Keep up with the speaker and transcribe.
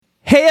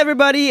Hey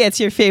everybody, it's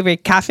your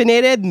favorite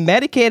caffeinated,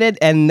 medicated,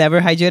 and never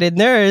hydrated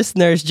nurse,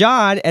 Nurse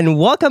John, and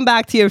welcome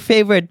back to your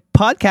favorite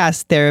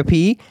podcast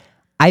therapy.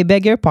 I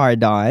beg your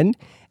pardon.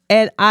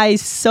 And I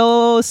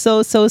so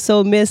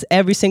miss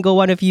every single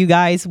one of you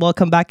guys.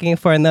 Welcome back again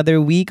for another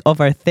week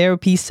of our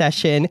therapy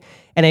session.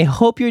 And I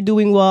hope you're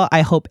doing well.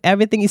 I hope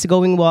everything is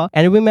going well.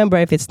 And remember,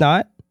 if it's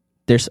not,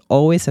 there's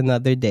always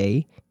another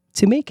day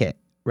to make it,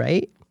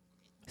 right?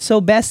 So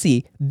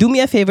Bessie, do me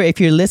a favor. If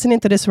you're listening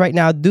to this right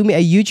now, do me a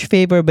huge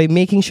favor by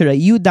making sure that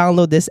you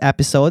download this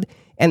episode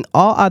and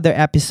all other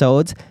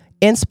episodes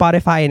in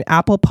Spotify and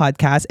Apple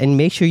Podcasts, and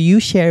make sure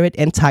you share it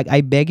and tag I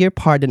beg your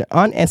pardon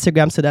on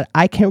Instagram so that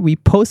I can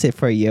repost it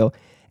for you.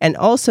 And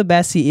also,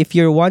 Bessie, if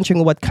you're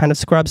wondering what kind of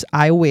scrubs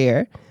I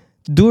wear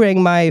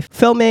during my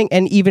filming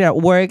and even at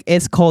work,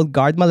 it's called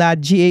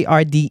Gardmalade,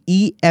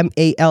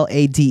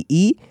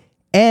 Gardemalade.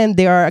 And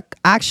they are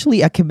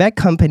actually a Quebec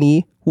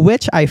company,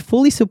 which I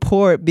fully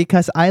support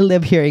because I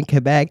live here in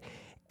Quebec.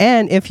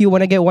 And if you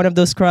want to get one of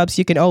those scrubs,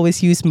 you can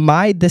always use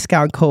my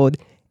discount code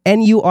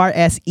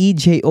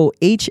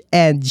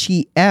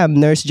NURSEJOHNGM,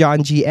 Nurse John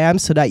GM,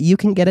 so that you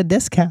can get a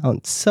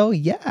discount. So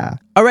yeah.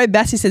 All right,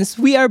 Bessie, since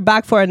we are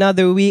back for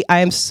another week, I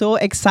am so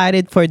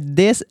excited for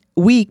this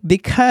week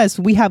because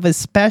we have a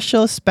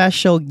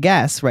special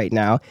guest right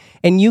now.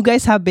 And you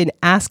guys have been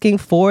asking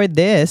for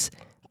this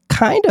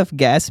kind of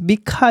guest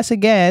because,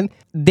 again,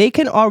 they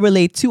can all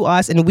relate to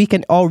us and we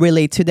can all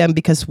relate to them.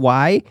 Because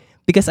why?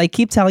 Because I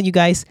keep telling you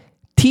guys,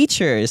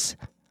 teachers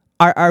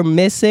are our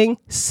missing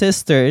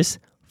sisters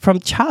from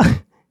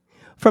childhood.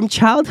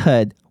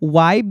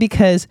 Why?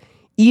 Because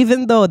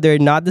even though they're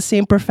not the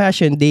same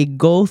profession, they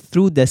go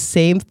through the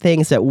same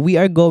things that we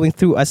are going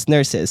through as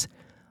nurses.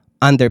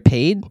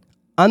 Underpaid,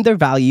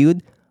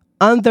 undervalued,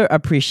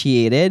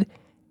 underappreciated.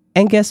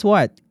 And guess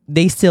what?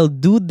 They still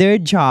do their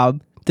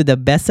job to the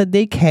best that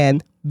they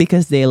can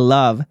because they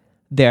love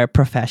their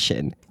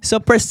profession. So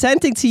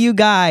presenting to you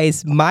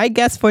guys, my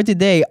guest for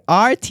today,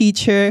 our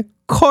teacher,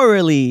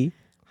 Coralie.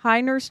 Hi,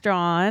 Nurse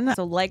John.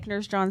 So like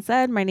Nurse John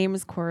said, my name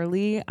is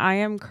Coralie. I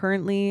am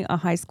currently a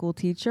high school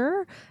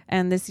teacher,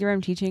 and this year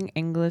I'm teaching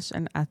English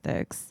and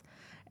ethics.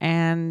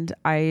 And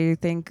I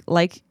think,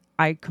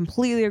 I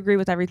completely agree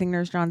with everything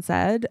Nurse John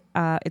said.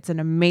 It's an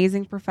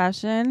amazing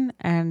profession,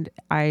 and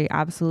I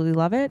absolutely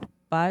love it,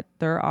 but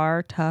there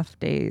are tough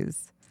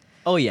days.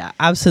 Oh, yeah,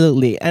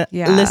 absolutely. And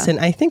listen,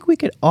 I think we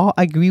could all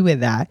agree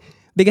with that.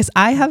 Because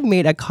I have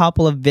made a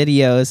couple of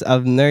videos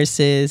of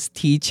nurses,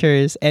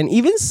 teachers, and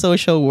even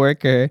social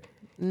worker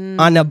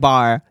on a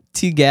bar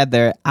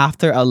together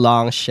after a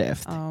long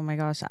shift. Oh my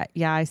gosh.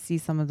 I see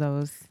some of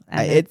those.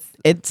 And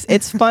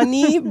it's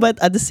funny,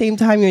 but at the same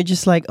time, you're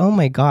just like, oh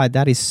my God,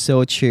 that is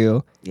so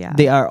true. Yeah.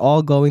 They are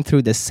all going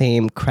through the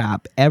same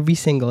crap every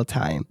single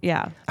time.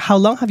 Yeah. How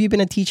long have you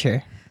been a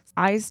teacher?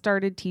 I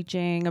started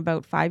teaching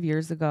about 5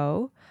 years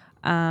ago.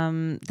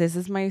 This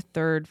is my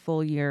third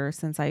full year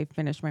since I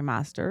finished my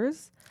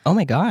master's. Oh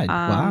my God.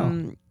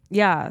 Wow.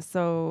 Yeah.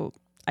 So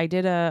I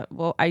did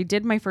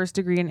my first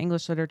degree in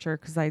English literature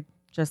because I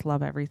just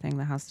love everything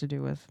that has to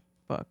do with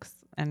books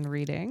and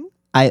reading.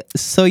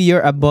 So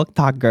you're a book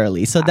talk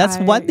girly. So that's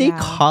what they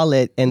call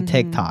it in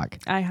TikTok.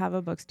 I have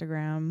a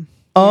bookstagram.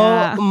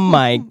 Oh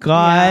my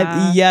God.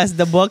 Yeah. Yes,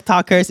 the book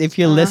talkers. If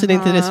you're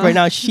listening to this right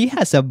now, she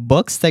has a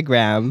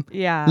bookstagram.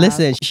 Yeah.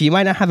 Listen, she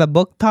might not have a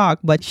book talk,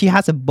 but she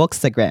has a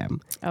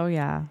bookstagram. Oh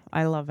yeah.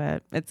 I love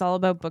it. It's all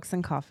about books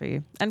and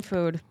coffee and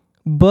food.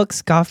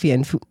 Books, coffee,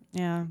 and food.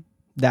 Yeah.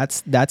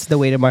 That's the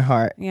way to my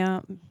heart.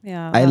 Yeah.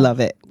 Yeah. I love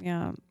it.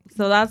 Yeah.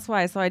 So that's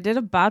why. So I did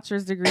a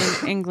bachelor's degree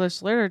in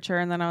English literature,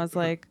 and then I was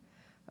like,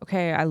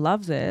 okay, I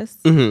love this,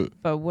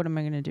 but what am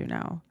I going to do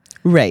now?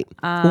 Right.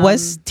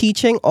 Was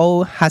teaching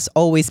has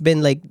always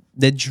been like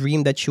the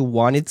dream that you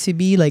wanted to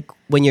be like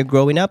when you're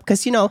growing up?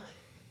 Because you know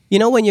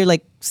when you're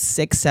like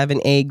 6, 7,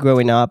 8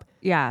 growing up,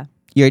 yeah,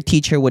 your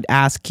teacher would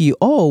ask you,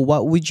 oh,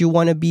 what would you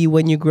want to be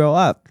when you grow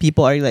up?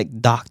 People are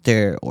like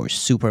doctor or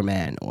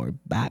Superman or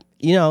Bat,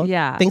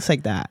 things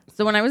like that.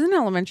 So when I was in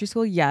elementary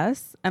school,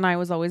 yes. And I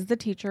was always the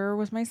teacher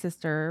with my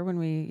sister when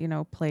we,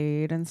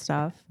 played and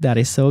stuff. That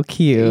is so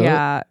cute.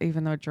 Yeah,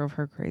 even though it drove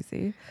her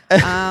crazy.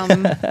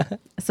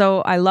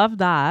 So I loved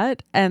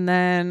that. And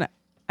then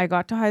I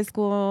got to high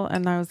school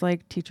and I was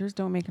like, teachers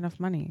don't make enough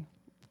money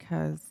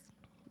because,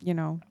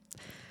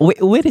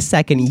 Wait a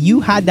second.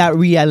 You had that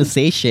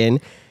realization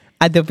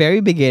at the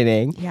very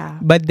beginning. Yeah.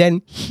 But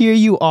then here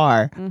you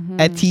are,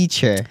 a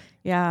teacher.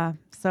 Yeah.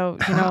 So,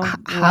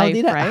 how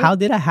did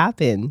that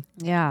happen?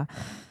 Yeah.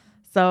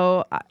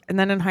 So, and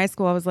then in high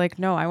school, I was like,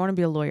 no, I want to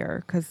be a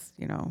lawyer because,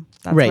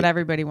 that's what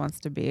everybody wants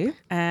to be.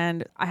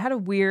 And I had a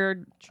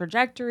weird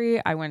trajectory.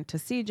 I went to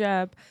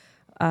CEGEP,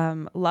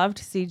 loved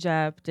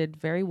CEGEP, did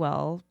very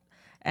well.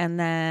 And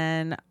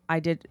then I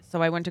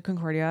went to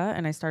Concordia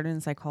and I started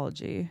in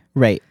psychology.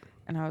 Right.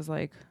 And I was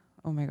like,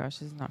 oh my gosh,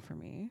 this is not for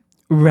me.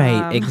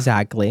 Right,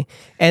 exactly.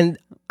 And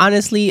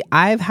honestly,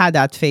 I've had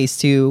that phase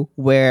too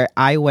where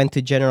I went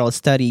to general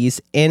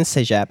studies in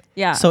Cégep.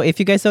 Yeah. So if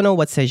you guys don't know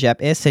what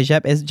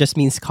Cégep is just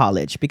means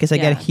college. Because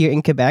again, Yeah. here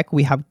in Quebec,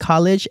 we have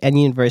college and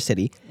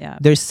university. Yeah.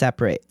 They're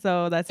separate.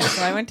 So that's it.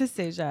 So I went to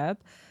Cégep.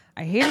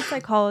 I hated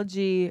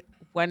psychology,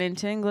 went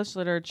into English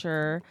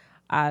literature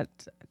at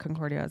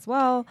Concordia as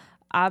well.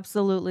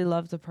 Absolutely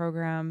loved the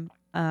program.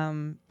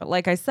 But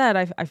like I said,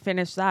 I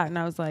finished that and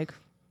I was like,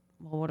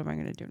 well, what am I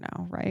going to do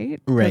now?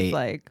 Right. 'Cause, Right.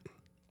 like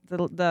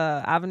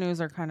the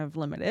avenues are kind of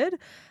limited.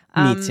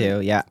 Me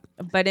too, yeah.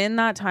 But in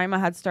that time, I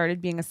had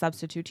started being a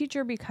substitute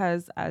teacher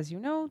because, as you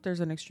know, there's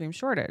an extreme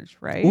shortage,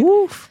 right?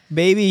 Oof,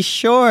 baby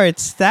short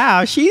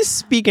staff. She's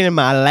speaking in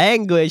my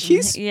language.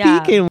 She's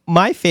Yeah. speaking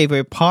my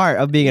favorite part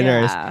of being a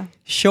nurse. Yeah.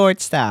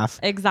 Short staff.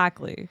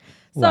 Exactly.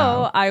 So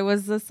Wow. I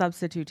was the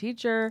substitute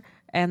teacher.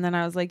 And then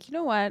I was like, you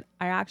know what?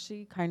 I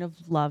actually kind of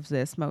love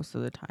this most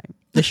of the time.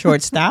 The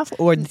short staff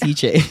or the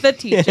teaching? The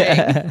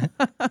teaching.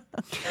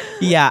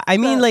 Yeah, I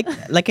mean,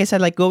 like I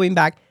said, like going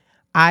back,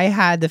 I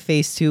had the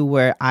phase too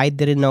where I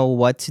didn't know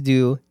what to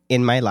do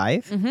in my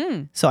life.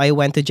 So I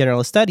went to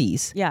general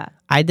studies. Yeah.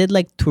 I did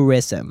like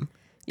tourism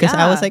because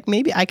I was Yeah. like,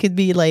 maybe I could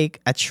be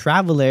like a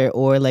traveler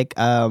or like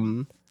a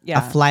Yeah.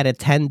 flight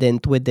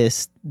attendant with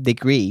this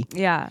degree.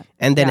 Yeah.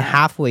 And then Yeah.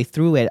 halfway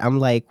through it, I'm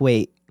like,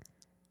 wait,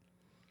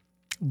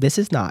 this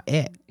is not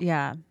it.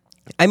 Yeah.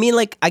 I mean,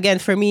 like, again,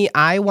 for me,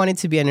 I wanted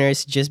to be a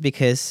nurse just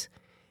because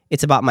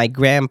it's about my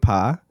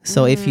grandpa.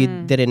 So if you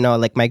didn't know,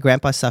 like, my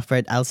grandpa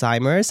suffered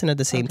Alzheimer's and at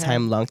the same Okay.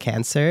 time lung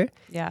cancer.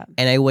 Yeah.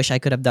 And I wish I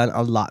could have done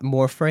a lot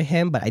more for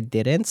him, but I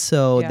didn't.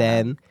 So Yeah.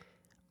 then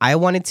I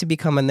wanted to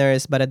become a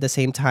nurse, but at the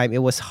same time,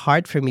 it was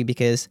hard for me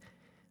because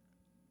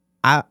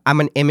I'm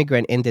an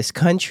immigrant in this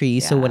country.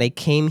 So Yeah. when I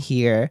came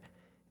here,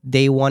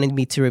 they wanted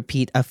me to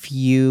repeat a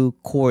few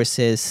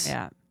courses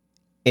Yeah.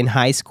 in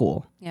high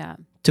school Yeah.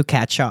 to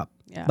catch up.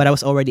 Yeah. But I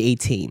was already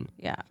 18.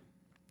 Yeah.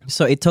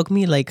 So it took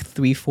me like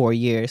 3-4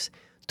 years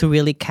to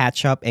really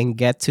catch up and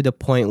get to the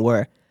point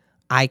where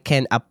I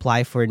can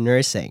apply for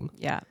nursing.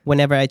 Yeah.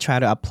 Whenever I try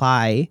to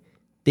apply,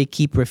 they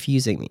keep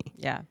refusing me.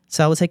 Yeah.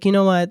 So I was like, you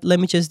know what? Let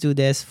me just do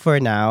this for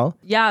now.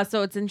 Yeah.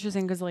 So it's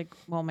interesting because, like,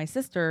 well, my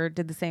sister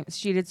did the same.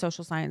 She did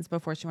social science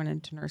before she went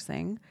into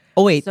nursing.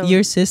 Oh, wait, So-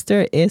 your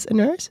sister is a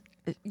nurse?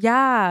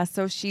 Yeah.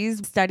 So she's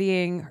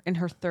studying in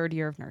her third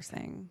year of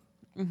nursing.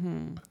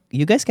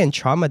 You guys can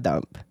trauma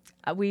dump.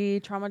 We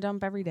trauma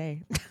dump every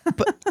day.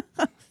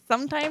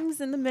 Sometimes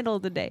in the middle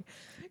of the day,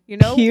 you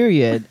know?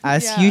 Period.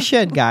 As Yeah. you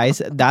should,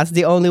 guys. That's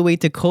the only way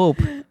to cope.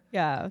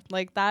 Yeah.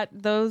 Like that,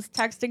 those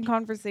texting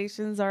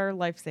conversations are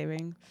life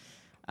saving.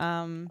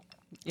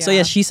 So,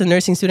 yeah, she's a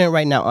nursing student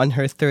right now on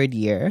her third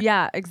year.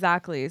 Yeah,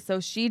 exactly.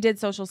 So she did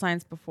social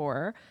science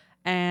before.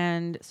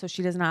 And so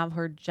she doesn't have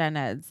her gen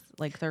eds,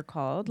 like they're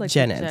called. Like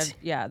Gen the eds.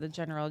 yeah, the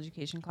general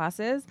education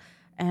classes.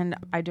 And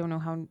I don't know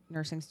how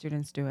nursing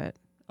students do it.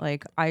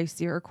 Like I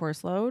see her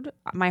course load.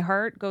 My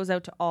heart goes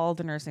out to all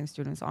the nursing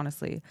students,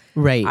 honestly.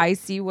 Right. I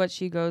see what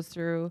she goes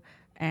through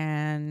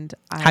and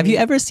Have you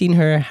ever seen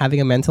her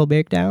having a mental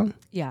breakdown?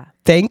 Yeah.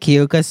 Thank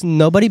you, because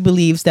nobody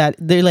believes that.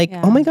 They're like,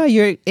 Yeah. oh my God,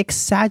 you're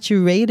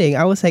exaggerating.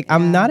 I was like,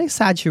 I'm Yeah. not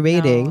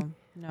exaggerating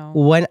No.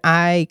 when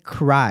I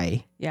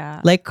cry.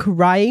 Yeah. Like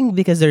crying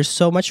because there's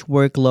so much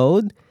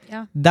workload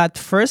Yeah. that,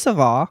 first of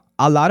all,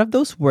 a lot of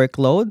those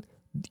workload,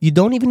 you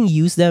don't even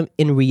use them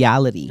in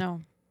reality.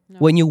 No.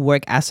 When you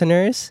work as a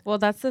nurse. Well,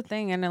 that's the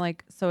thing. And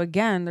like, so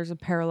again, there's a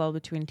parallel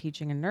between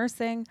teaching and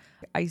nursing.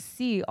 I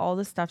see all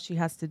the stuff she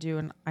has to do,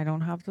 and I don't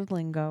have the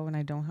lingo and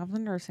I don't have the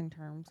nursing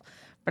terms,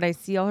 but I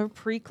see all her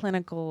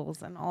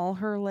preclinicals and all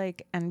her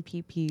like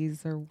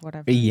NPPs or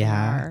whatever.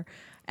 Yeah. They are.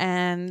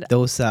 And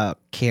Those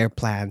care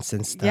plans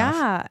and stuff.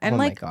 yeah. And oh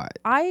like, my God.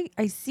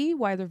 I see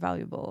why they're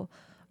valuable,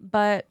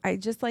 but I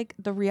just like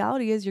the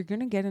reality is you're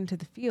going to get into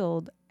the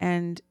field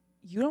and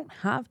you don't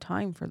have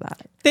time for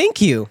that.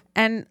 Thank you.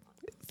 And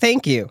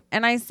Thank you.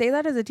 And I say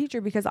that as a teacher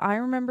because I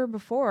remember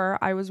before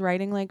I was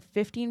writing like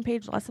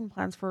 15-page lesson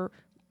plans for,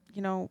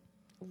 you know,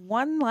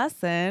 one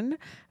lesson.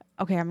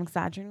 Okay, I'm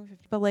exaggerating,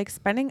 but like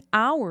spending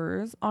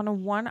hours on a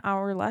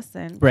 1-hour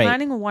lesson, Right.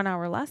 planning a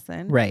 1-hour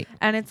lesson. Right.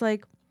 And it's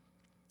like,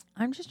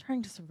 I'm just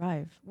trying to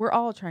survive. We're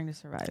all trying to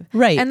survive.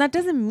 Right. And that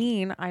doesn't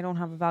mean I don't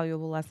have a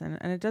valuable lesson.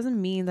 And it doesn't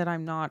mean that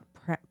I'm not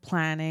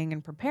planning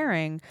and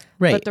preparing.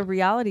 Right. But the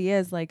reality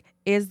is like,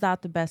 is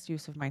that the best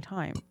use of my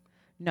time?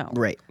 No.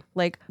 Right.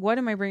 Like, what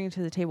am I bringing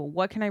to the table?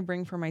 What can I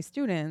bring for my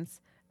students?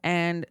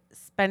 And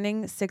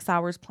spending 6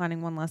 hours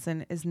planning one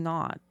lesson is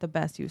not the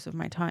best use of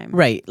my time.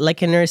 Right.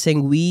 Like in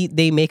nursing,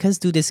 they make us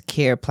do this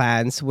care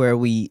plans where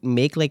we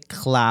make like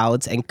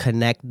clouds and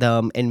connect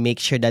them and make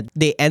sure that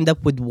they end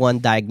up with one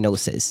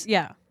diagnosis.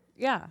 Yeah.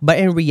 Yeah. But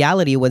in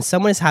reality, when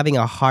someone is having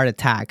a heart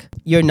attack,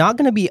 you're not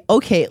going to be,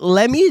 okay,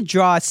 let me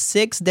draw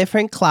 6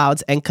 different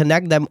clouds and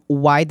connect them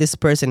why this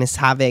person is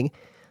having.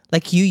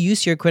 Like you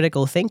use your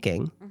critical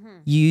thinking.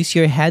 You use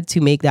your head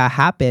to make that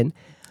happen.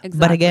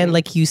 But again, Exactly.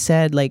 like you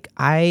said, like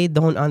I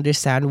don't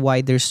understand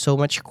why there's so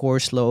much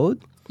course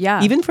load.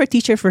 Yeah. Even for a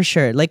teacher, for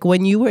sure. Like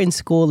when you were in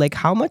school, like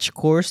how much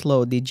course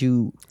load did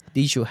you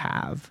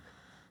have?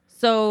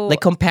 So Like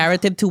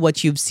comparative to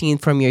what you've seen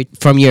from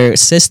your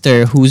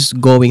sister who's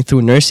going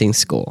through nursing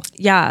school.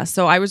 yeah,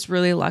 so I was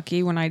really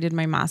lucky when I did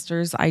my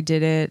master's. I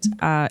did it.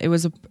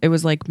 It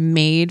was like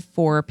made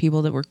for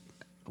people that were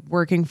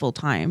working full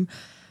time.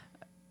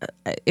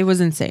 It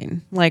was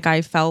insane. Like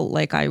I felt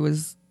like I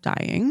was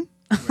dying.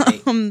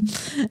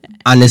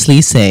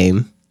 Honestly,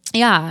 same.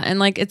 Yeah, and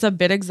like it's a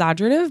bit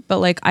exaggerative, but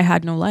like I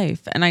had no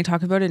life. And I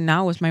talk about it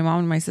now with my mom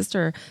and my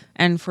sister.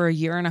 And for a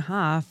year and a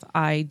half,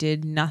 I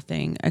did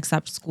nothing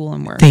except school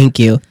and work. Thank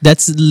you.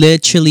 That's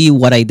literally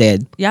what I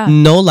did. Yeah.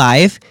 No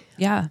life.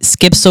 Yeah.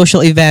 Skip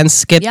social events,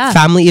 skip Yeah.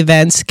 family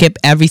events, skip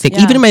everything.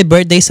 Yeah. Even my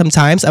birthday,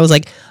 sometimes I was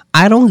like,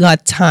 I don't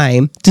got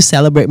time to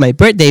celebrate my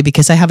birthday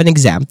because I have an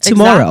exam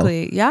tomorrow.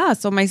 Exactly. Yeah.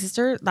 So my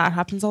sister, that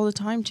happens all the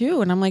time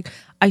too. And I'm like,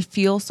 I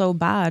feel so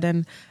bad.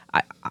 And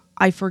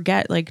I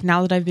forget, like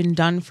now that I've been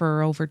done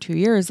for over 2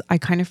 years, I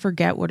kind of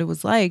forget what it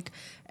was like.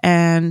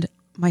 And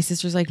my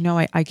sister's like, no,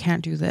 I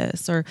can't do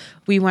this. Or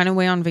we went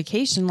away on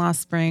vacation last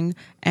spring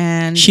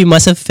and She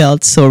must have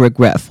felt so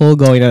regretful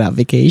going on that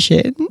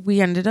vacation. we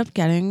ended up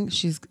getting,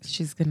 she's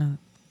gonna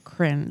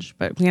cringe,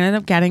 but we ended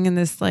up getting in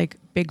this like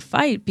big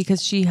fight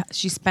because she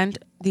spent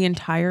the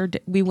entire day,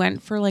 we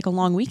went for like a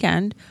long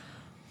weekend.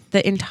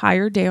 The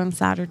entire day on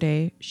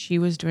Saturday, she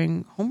was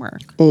doing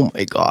homework. Oh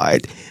my God.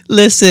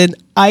 Listen,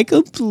 I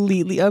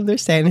completely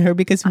understand her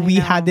because we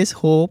know. had this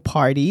whole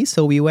party.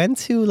 So we went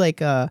to like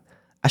a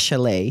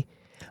chalet.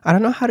 I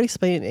don't know how to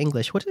explain it in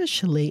English. What is a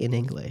chalet in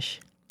English?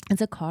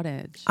 It's a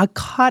cottage. A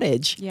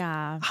cottage.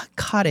 Yeah. A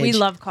cottage. We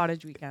love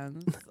cottage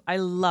weekends. I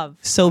love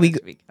So cottage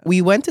weekends.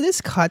 we went to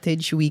this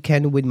cottage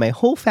weekend with my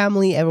whole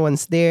family.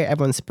 Everyone's there.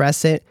 Everyone's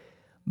present.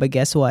 But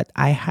guess what?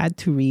 I had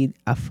to read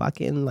a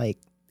fucking like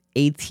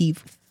 80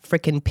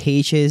 freaking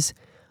pages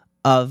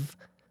of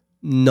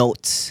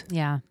notes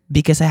Yeah.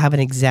 because I have an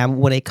exam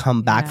when I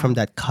come back Yeah. from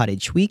that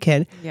cottage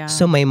weekend. Yeah.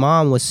 So my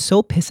mom was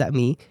so pissed at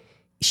me.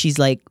 She's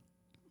like,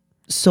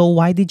 so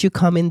why did you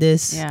come in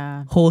this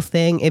Yeah. whole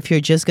thing if you're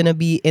just going to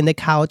be in the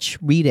couch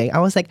reading? I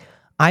was like,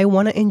 I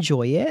want to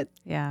enjoy it,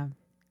 Yeah.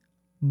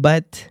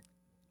 but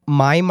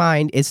my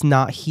mind is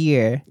not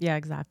here. Yeah,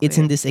 exactly. It's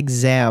in this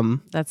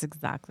exam, That's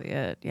exactly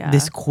it. Yeah.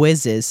 this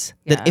quizzes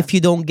that Yeah. if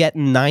you don't get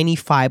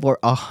 95 or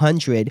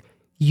 100,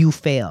 you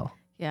fail.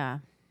 yeah.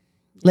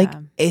 Like,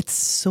 Yeah. it's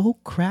so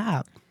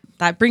crap.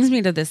 That brings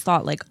me to this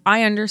thought. Like,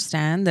 I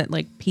understand that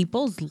like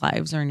people's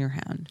lives are in your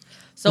hand.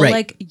 So Right.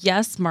 like,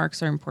 yes,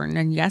 marks are important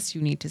and yes,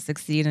 you need to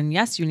succeed and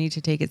yes, you need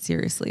to take it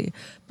seriously.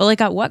 But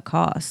like at what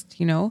cost,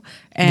 you know?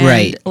 And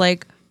Right.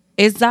 like,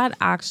 is that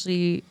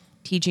actually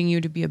teaching you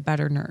to be a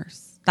better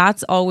nurse?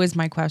 That's always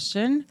my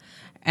question.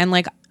 And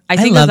like, I I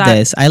think love of that,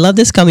 this. I love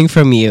this coming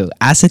from you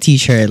as a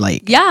teacher.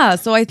 Like, yeah.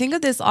 So I think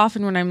of this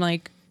often when I'm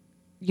like,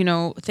 you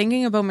know,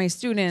 thinking about my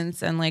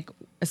students and like,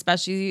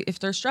 especially if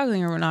they're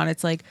struggling or whatnot,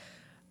 it's like,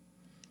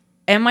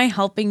 am I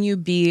helping you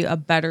be a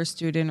better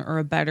student or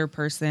a better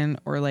person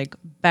or like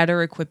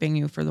better equipping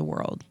you for the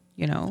world,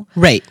 you know?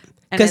 right.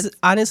 And Because it's-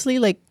 honestly,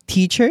 like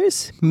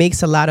teachers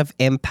makes a lot of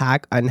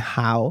impact on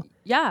how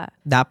Yeah.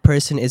 that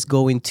person is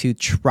going to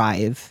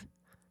thrive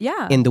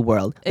Yeah. in the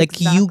world. Like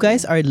you Exactly.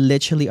 guys are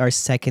literally our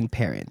second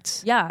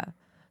parents. Yeah.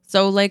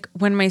 So like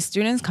when my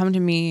students come to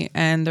me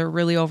and they're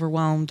really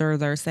overwhelmed or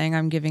they're saying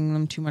I'm giving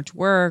them too much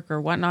work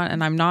or whatnot,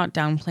 and I'm not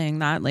downplaying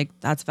that, like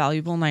that's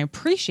valuable and I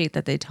appreciate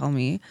that they tell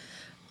me.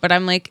 But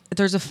I'm like,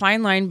 there's a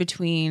fine line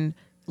between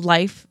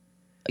life,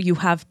 you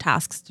have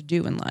tasks to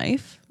do in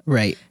life,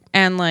 Right.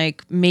 and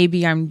like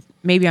maybe I'm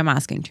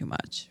asking too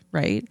much,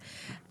 right?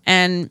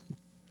 And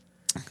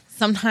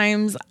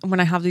sometimes when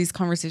I have these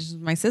conversations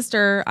with my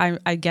sister,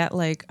 I get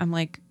like, I'm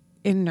like,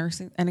 in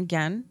nursing, and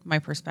again, my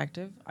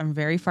perspective, I'm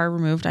very far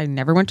removed. I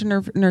never went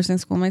to nursing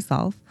school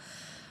myself.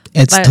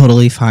 It's But-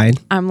 totally fine.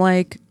 I'm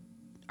like,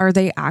 are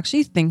they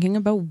actually thinking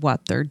about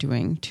what they're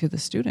doing to the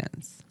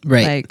students?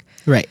 Right. Like,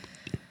 Right.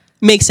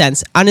 Makes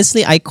sense.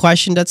 Honestly, I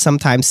question that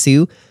sometimes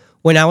too.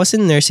 When I was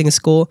in nursing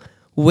school,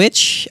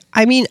 which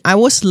I mean, I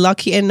was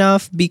lucky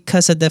enough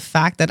because of the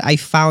fact that I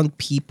found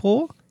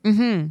people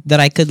that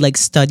I could like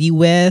study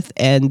with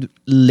and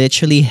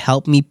literally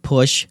help me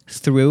push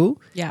through.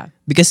 yeah,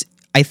 Because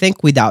I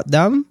think without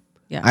them,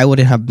 yeah. I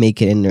wouldn't have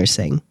made it in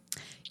nursing.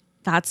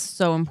 That's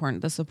so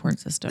important, the support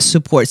system.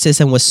 Support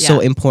system was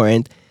so Yeah.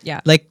 important.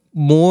 Yeah. Like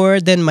more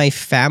than my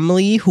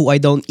family, who I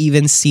don't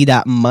even see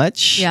that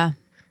much. Yeah.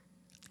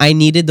 I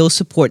needed those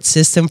support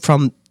system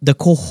from the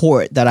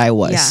cohort that I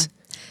was.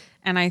 Yeah.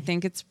 And I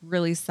think it's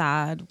really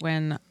sad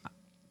when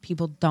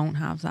people don't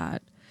have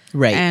that.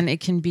 Right. And it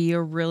can be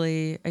a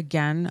really,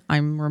 again,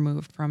 I'm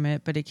removed from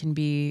it, but it can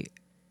be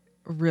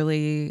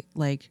really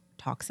like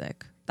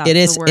toxic. That's It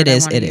is. the word It I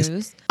is. wanna It is.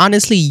 use.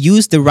 Honestly,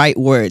 use the right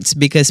words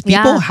because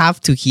people Yeah. have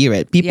to hear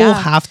it. People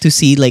Yeah. have to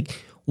see like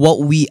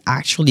what we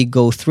actually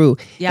go through.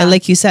 Yeah. And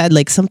like you said,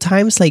 like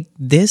sometimes like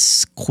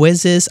this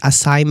quizzes,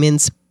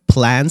 assignments,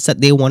 plans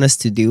that they want us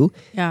to do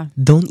Yeah.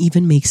 don't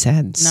even make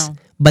sense. No.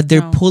 But they're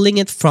No. pulling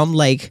it from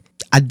like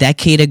a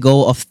decade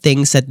ago of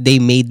things that they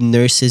made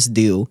nurses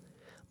do.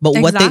 But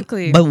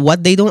Exactly.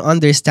 what they don't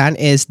understand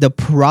is the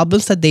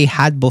problems that they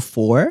had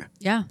before,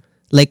 Yeah.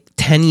 like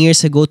 10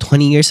 years ago,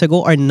 20 years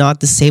ago, are not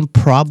the same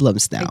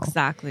problems now.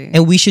 Exactly.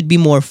 And we should be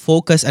more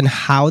focused on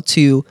how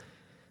to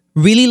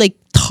really like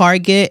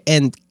target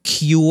and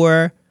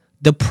cure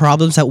the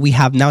problems that we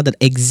have now that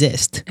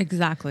exist.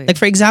 Exactly. Like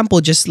for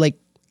example, just like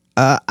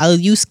I'll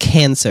use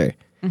cancer.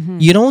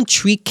 You don't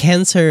treat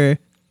cancer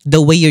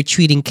the way you're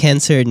treating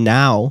cancer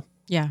now.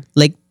 yeah.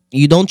 Like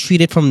you don't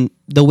treat it from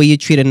the way you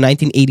treated in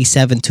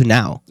 1987 to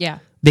now, Yeah.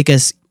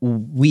 because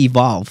we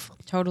evolve.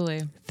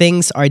 Totally.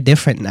 Things are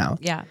different now.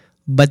 Yeah.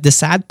 But the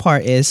sad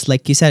part is,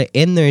 like you said,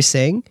 in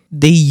nursing,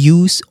 they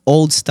use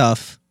old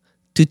stuff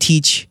to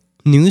teach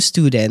new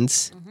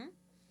students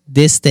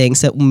these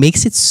things that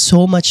makes it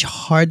so much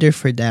harder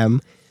for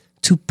them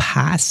to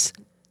pass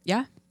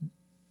Yeah.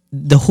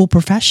 the whole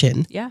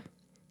profession. Yeah.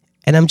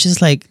 And I'm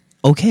just like,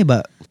 okay,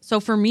 but So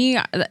for me,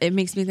 it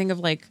makes me think of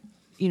like,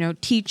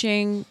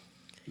 teaching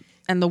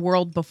and the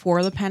world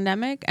before the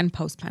pandemic and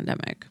post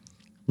pandemic,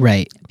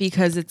 right.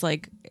 because it's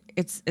like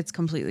it's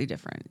completely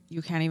different.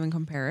 You can't even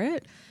compare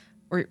it,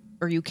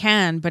 or you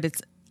can, but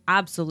it's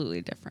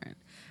absolutely different.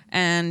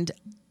 And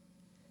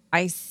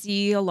I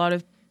see a lot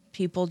of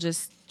people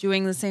just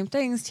doing the same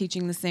things,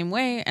 teaching the same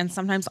way, and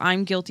sometimes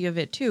I'm guilty of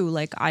it too.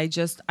 Like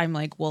I'm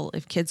like, well,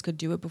 if kids could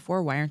do it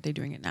before, why aren't they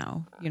doing it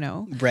now?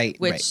 Right,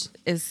 Which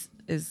is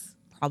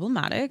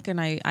problematic, and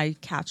I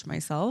catch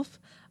myself.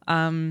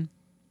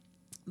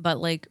 But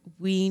like,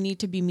 we need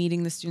to be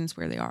meeting the students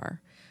where they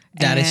are.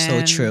 That is so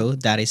And true.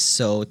 That is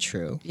so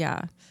true.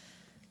 yeah.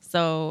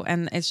 So,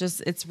 and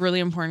it's really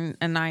important.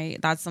 And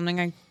that's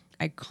something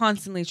I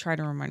constantly try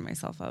to remind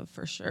myself of,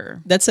 for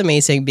sure. That's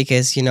amazing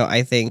because,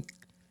 I think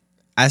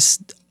as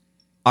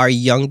our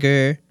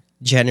younger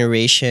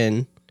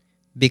generation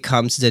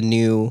becomes the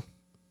new,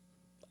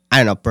 I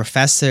don't know,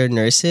 professor,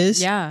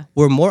 nurses, Yeah.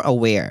 we're more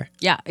aware.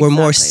 Yeah, We're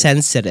more exactly.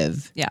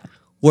 sensitive. Yeah.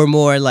 We're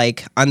more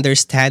like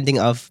understanding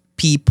of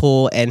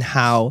people and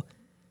how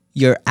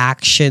your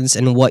actions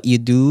and what you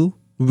do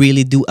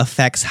really do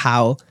affects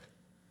how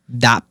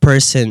that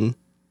person,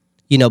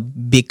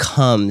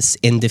 becomes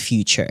in the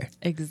future.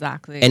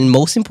 Exactly. And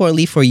most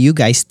importantly for you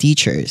guys,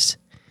 teachers.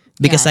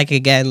 Because Yeah. like,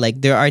 again,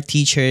 like there are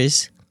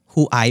teachers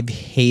who I've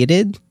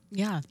hated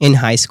yeah. in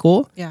high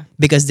school Yeah.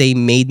 because they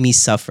made me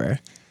suffer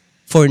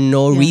for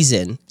no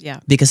reason. Yeah.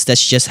 Because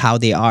that's just how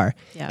they are.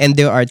 Yeah. And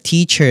there are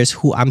teachers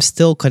who I'm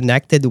still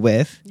connected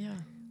with Yeah.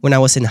 when I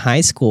was in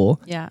high school,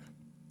 Yeah.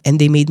 and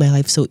they made my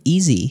life so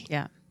easy.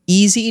 Yeah.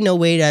 Easy in a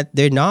way that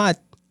they're not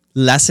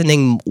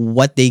lessening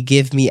what they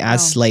give me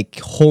as No. like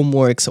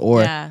homeworks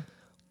or Yeah.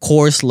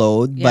 course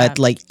load, Yeah. but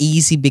like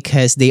easy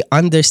because they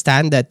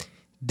understand that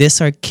these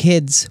are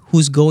kids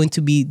who's going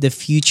to be the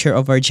future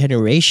of our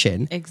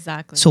generation.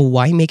 Exactly. So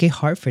why make it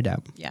hard for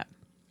them? yeah.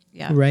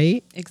 Yeah.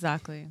 Right?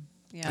 Exactly.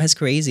 Yeah. That's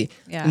crazy.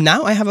 Yeah.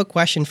 Now I have a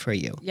question for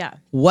you. yeah.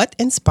 What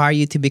inspired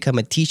you to become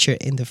a teacher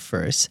in the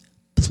first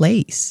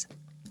place?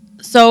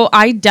 So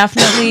I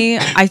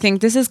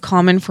think this is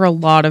common for a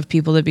lot of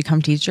people that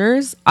become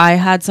teachers. I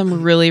had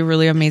some really,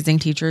 really amazing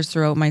teachers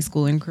throughout my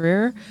schooling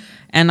career,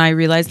 and I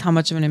realized how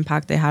much of an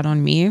impact they had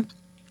on me.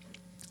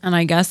 And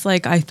I guess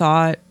like I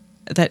thought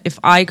that if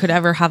I could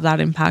ever have that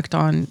impact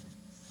on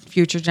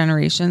future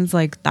generations,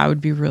 like that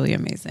would be really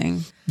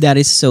amazing. That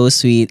is so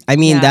sweet. I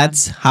mean, Yeah.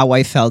 that's how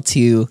I felt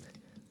too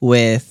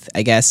with,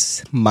 I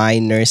guess, my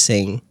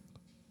nursing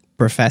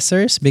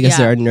professors, because Yeah.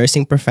 there are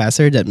nursing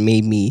professors that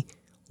made me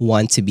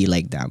want to be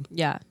like them.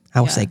 Yeah. I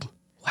was Yeah. like,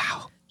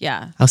 wow.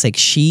 yeah. I was like,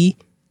 she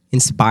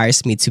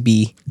inspires me to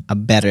be a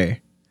better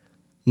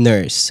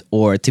nurse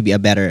or to be a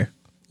better,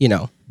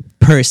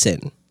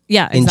 person.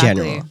 Yeah, in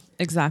exactly. general.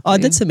 Exactly. Oh,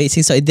 that's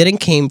amazing. So it didn't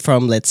came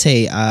from, let's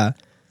say,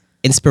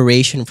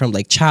 inspiration from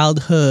like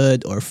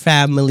childhood or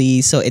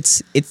family. So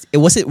it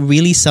wasn't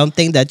really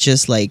something that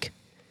just like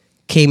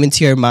came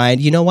into your mind.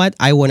 You know what?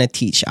 I want to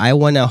teach. I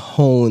want to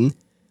hone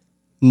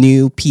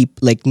new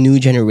people, like new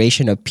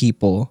generation of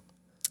people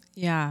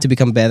yeah. to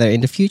become better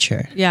in the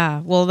future.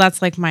 Yeah. Well,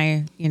 that's like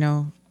my,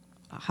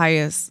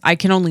 highest, I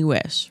can only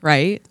wish,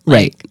 right?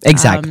 Right. Like,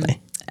 Exactly.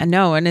 And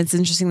no, and it's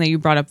interesting that you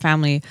brought up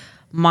family.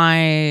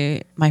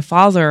 My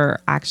father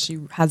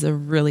actually has a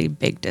really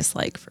big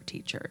dislike for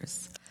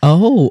teachers.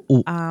 Oh,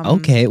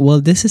 okay. Well,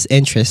 this is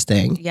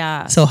interesting.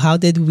 Yeah. So how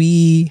did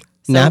we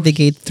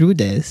navigate through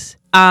this?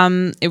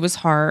 It was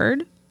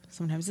hard.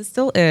 Sometimes it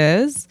still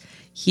is.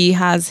 He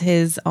has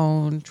his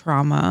own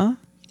trauma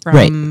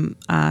from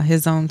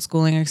his own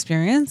schooling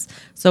experience.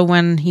 So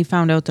when he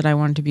found out that I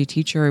wanted to be a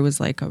teacher, it was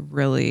like a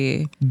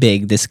really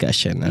Big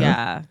discussion. Huh?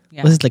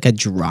 yeah. Was it like a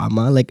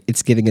drama? Like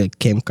it's giving a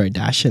Kim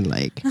Kardashian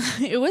like.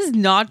 It was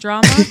not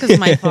drama because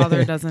my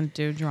father doesn't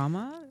do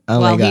drama. Oh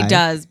well, my he God.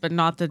 does, but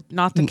not the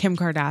Kim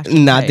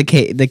Kardashian. Not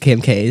type. the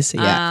Kim case.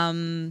 Yeah.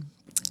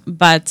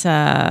 But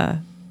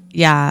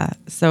yeah.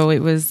 So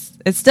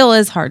it still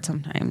is hard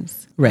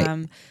sometimes. Right.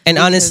 Um, And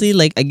because- honestly,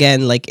 like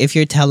again, like if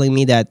you're telling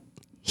me that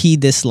he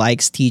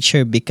dislikes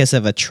teacher because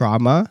of a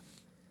trauma,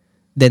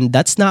 then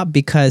that's not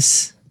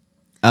because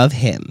of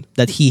him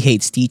that he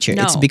hates teacher.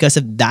 No. It's because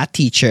of that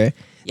teacher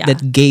Yeah.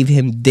 that gave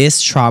him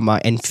this trauma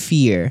and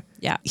fear.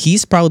 Yeah.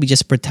 He's probably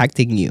just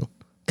protecting you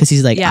because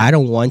he's like, Yeah. I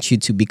don't want you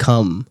to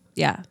become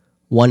Yeah.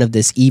 one of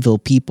these evil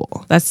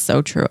people. That's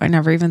so true. I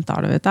never even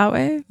thought of it that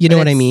way. You know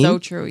but what I it's mean? So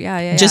true. Yeah,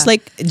 yeah. Just yeah.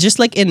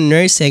 like in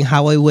nursing,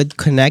 how I would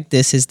connect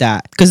this is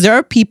that because there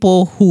are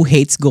people who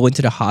hates going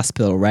to the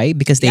hospital, right?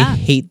 Because they Yeah.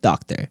 hate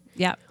doctor.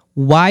 yeah.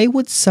 Why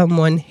would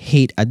someone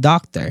hate a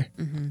doctor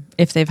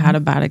If they've had a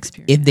bad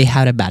experience. if they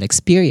had a bad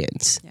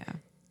experience? Yeah.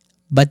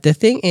 But the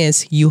thing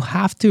is, you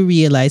have to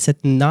realize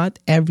that not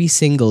every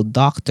single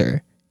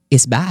doctor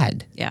is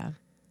bad. Yeah.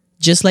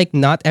 Just like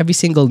not every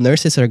single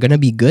nurses are going to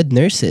be good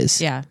nurses.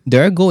 Yeah.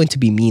 There are going to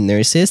be mean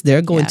nurses. There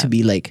are going Yeah. to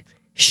be like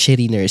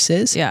shitty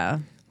nurses. Yeah.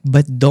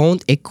 But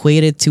don't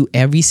equate it to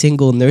every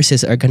single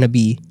nurses are going to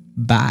be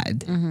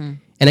bad.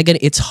 And again,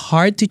 it's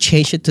hard to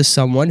change it to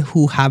someone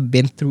who have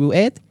been through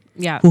it,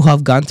 Yeah. who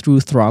have gone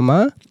through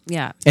trauma.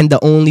 Yeah. And the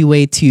only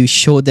way to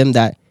show them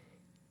that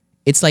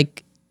it's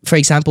like, for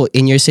example,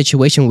 in your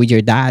situation with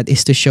your dad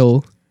is to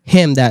show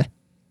him that,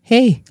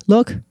 hey,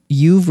 look,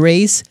 you've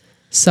raised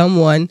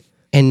someone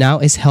and now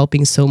is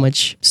helping so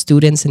much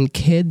students and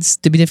kids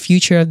to be the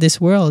future of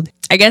this world.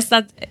 I guess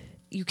that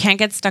you can't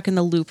get stuck in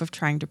the loop of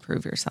trying to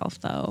prove yourself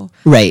though.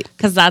 Right,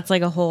 Because that's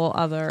like a whole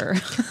other.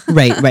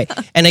 right.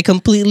 And I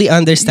completely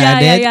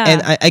understand Yeah, it. yeah, yeah.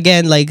 And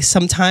again, like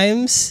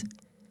sometimes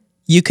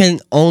you can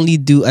only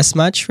do as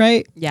much,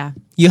 right? Yeah.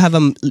 You have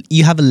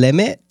a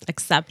limit.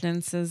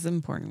 Acceptance is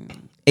important.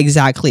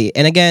 Exactly.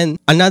 And again,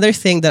 another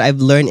thing that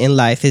I've learned in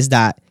life is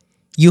that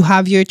you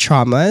have your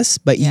traumas,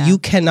 but Yeah. you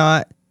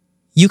cannot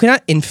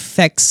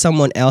infect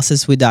someone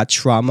else's with that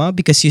trauma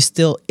because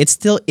it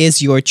still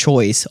is your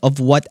choice of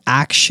what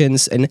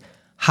actions and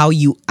how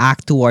you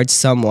act towards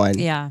someone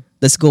Yeah.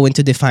 that's going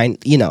to define,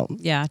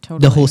 Yeah. Totally.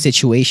 the whole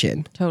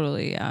situation.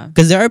 Totally. Yeah.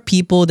 Because there are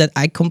people that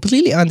I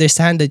completely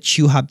understand that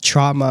you have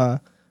trauma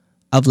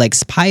of like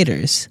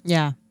spiders,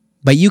 Yeah.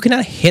 but you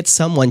cannot hit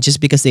someone just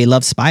because they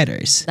love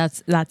spiders.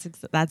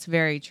 That's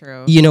very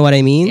true. You know what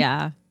I mean?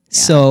 Yeah.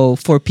 So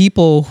for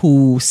people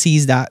who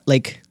sees that,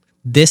 like,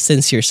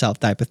 distance yourself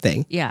type of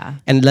thing. Yeah.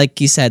 And like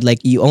you said, like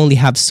you only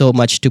have so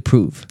much to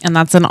prove. And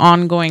that's an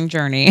ongoing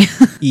journey.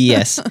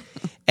 Yes.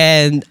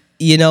 And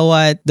you know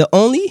what? The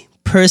only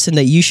person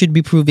that you should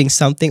be proving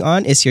something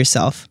on is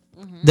yourself.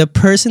 The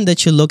person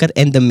that you look at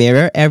in the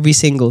mirror every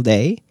single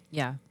day,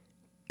 Yeah.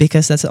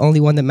 because that's the only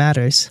one that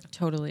matters.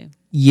 Totally.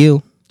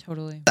 You.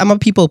 Totally. I'm a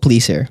people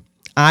pleaser.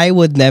 I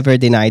would never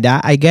deny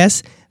that. I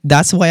guess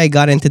that's why I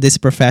got into this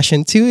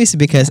profession too, is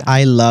because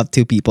I love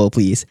to people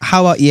please.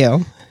 How about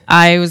you?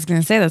 I was going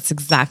to say that's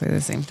exactly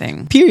the same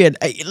thing. Period.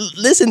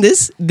 Listen,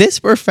 this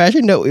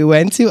profession that we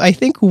went to, I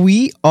think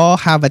we all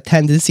have a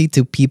tendency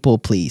to people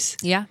please.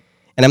 Yeah.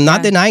 And I'm not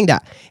Yeah. denying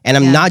that. And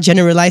I'm Yeah. not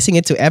generalizing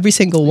it to every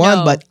single one,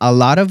 No. but a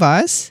lot of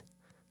us,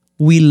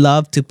 we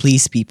love to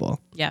please people,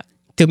 Yeah.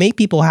 to make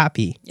people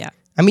happy. Yeah.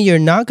 I mean, you're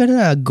not going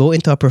to go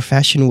into a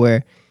profession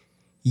where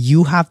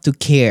you have to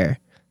care.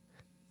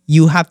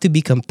 You have to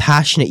be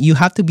compassionate. You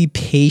have to be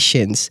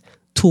patient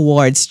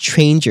towards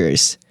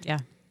strangers Yeah.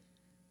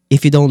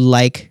 if you don't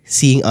like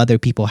seeing other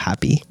people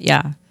happy.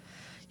 Yeah.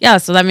 Yeah.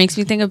 So that makes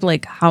me think of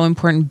like how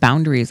important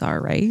boundaries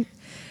are, right?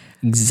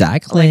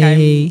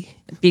 Exactly.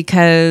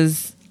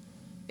 Because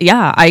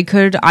yeah, I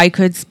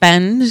could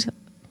spend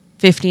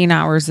 15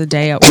 hours a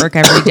day at work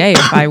every day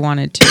if I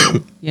wanted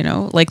to,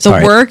 like the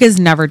Sorry. work is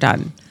never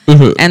done.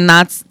 And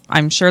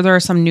I'm sure there are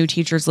some new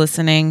teachers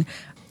listening,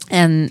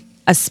 and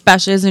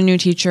especially as a new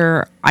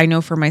teacher, I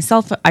know for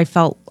myself,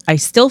 I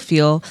still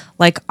feel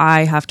like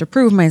I have to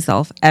prove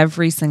myself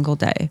every single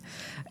day.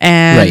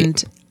 And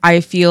Right.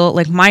 I feel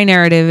like my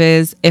narrative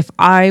is if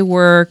I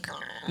work,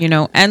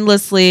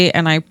 endlessly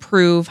and I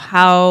prove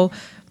how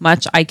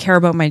much I care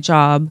about my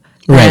job,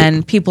 Right.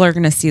 then people are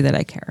going to see that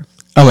I care.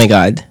 Oh my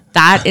God.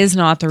 That is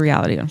not the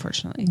reality,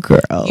 unfortunately. Girl,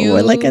 You-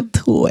 we're like a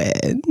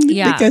twin.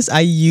 Yeah. Because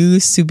I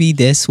used to be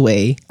this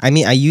way. I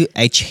mean,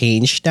 I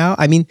changed now.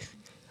 I mean,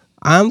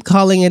 I'm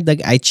calling it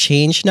like I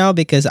changed now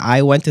because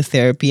I went to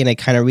therapy and I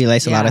kind of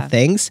realized a lot Yeah. of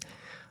things.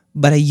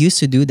 But I used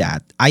to do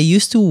that. I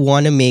used to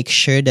want to make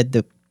sure that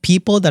the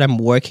people that I'm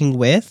working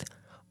with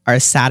are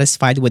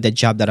satisfied with the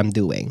job that I'm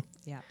doing.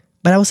 Yeah.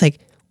 But I was like,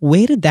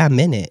 wait a damn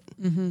minute.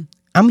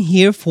 I'm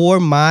here for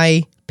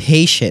my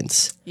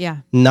patients, Yeah.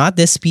 not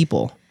these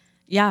people.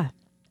 Yeah.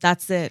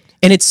 That's it.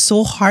 And it's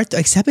so hard to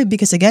accept it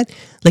because again,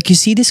 like you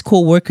see these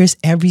coworkers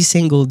every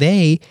single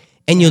day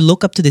and you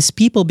look up to these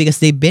people because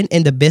they've been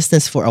in the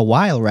business for a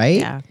while, right?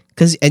 Yeah.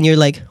 And you're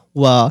like,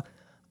 well,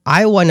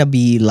 I want to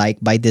be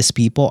liked by these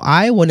people.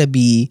 I want to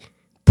be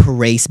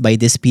praised by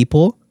these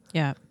people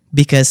Yeah.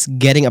 because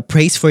getting a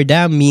praise for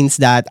them means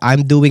that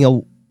I'm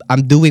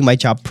doing my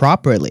job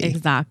properly.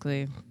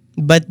 Exactly.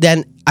 But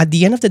then at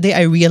the end of the day,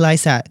 I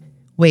realized that,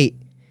 wait,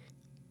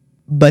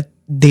 but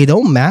they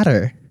don't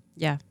matter.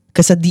 Yeah.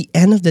 Because at the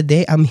end of the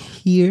day, I'm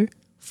here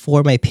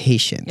for my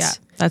patients. Yeah.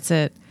 That's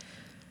it.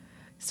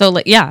 So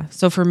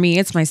so for me,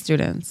 it's my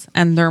students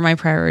and they're my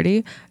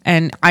priority.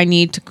 And I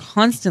need to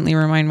constantly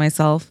remind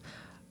myself,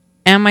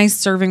 am I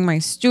serving my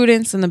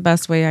students in the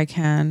best way I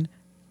can?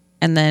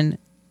 And then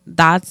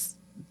that's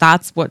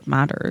what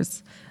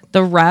matters.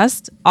 The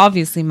rest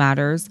obviously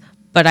matters,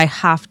 but I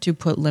have to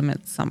put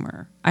limits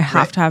somewhere. I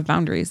have to have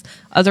boundaries.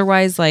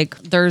 Otherwise, like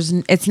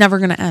it's never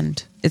going to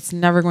end. It's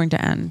never going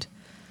to end.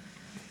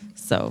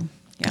 So,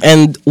 yeah.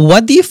 And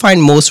what do you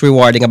find most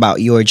rewarding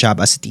about your job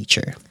as a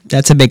teacher?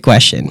 That's a big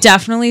question.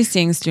 Definitely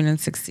seeing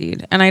students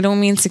succeed. And I don't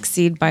mean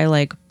succeed by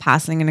like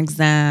passing an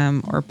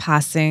exam or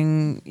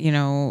passing,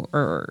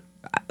 or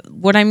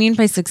what I mean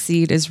by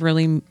succeed is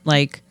really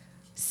like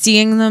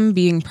seeing them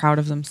being proud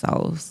of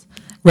themselves.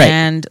 Right.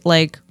 And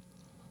like,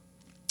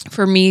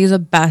 for me, the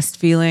best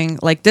feeling,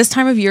 like this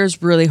time of year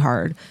is really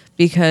hard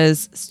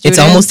because it's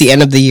almost the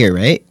end of the year,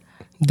 right?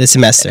 The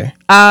semester.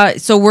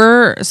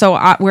 Where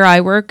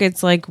I work,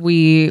 it's like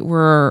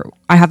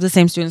I have the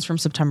same students from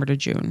September to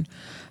June.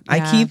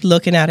 I keep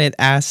looking at it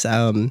as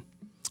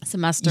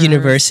semester,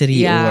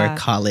 university or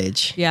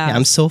college. Yeah.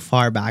 I'm so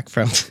far back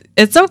from.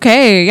 It's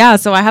okay. Yeah.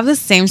 So I have the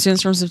same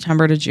students from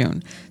September to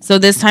June. So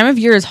this time of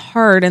year is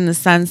hard in the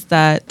sense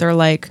that they're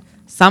like,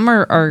 some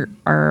are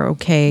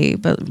okay,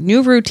 but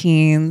new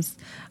routines,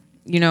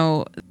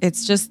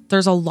 it's just,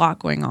 there's a lot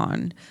going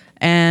on.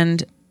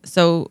 And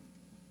so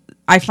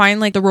I find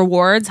like the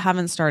rewards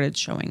haven't started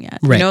showing yet.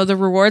 Right. The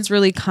rewards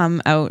really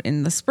come out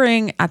in the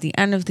spring at the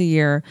end of the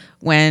year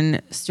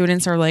when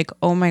students are like,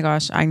 oh my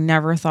gosh, I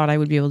never thought I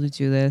would be able to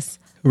do this.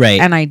 Right.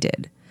 And I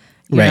did,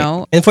 you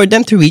know? And for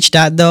them to reach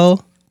that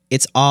though,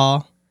 it's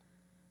all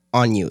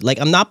on you. Like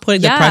I'm not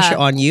putting the pressure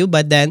on you,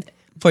 but then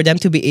for them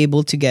to be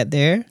able to get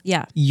there,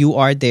 you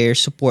are their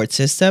support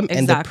system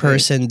and the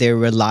person they're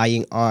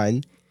relying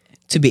on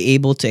to be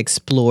able to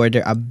explore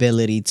their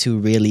ability to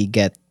really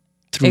get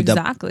through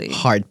the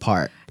hard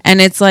part. And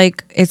it's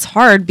like, it's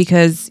hard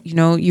because,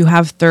 you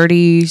have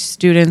 30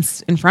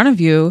 students in front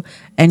of you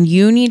and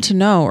you need to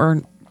know,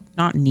 or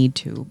not need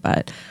to,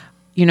 but,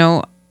 you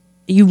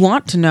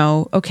want to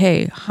know,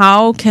 okay,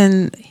 how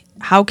can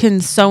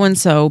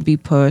so-and-so be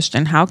pushed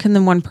and how can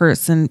the one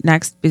person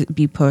next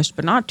be pushed,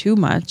 but not too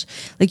much.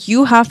 Like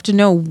you have to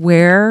know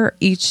where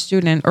each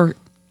student, or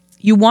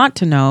you want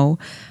to know,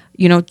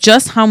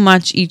 just how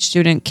much each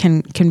student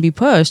can be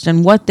pushed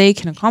and what they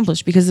can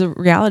accomplish, because the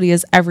reality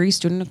is every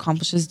student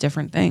accomplishes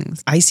different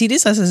things. I see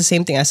this as the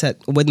same thing I said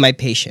with my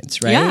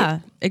patients, right? Yeah,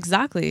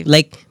 exactly.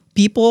 Like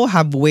people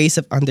have ways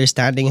of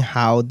understanding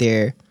how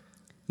their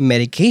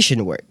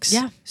medication works.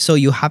 Yeah. So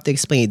you have to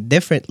explain it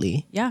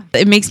differently. Yeah.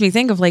 It makes me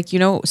think of like,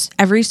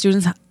 every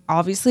student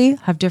obviously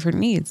have different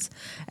needs.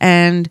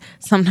 And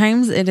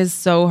sometimes it is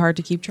so hard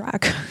to keep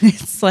track.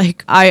 It's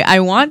like, I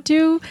want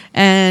to,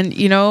 and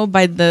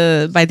by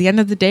the end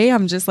of the day,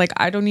 I'm just like,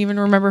 I don't even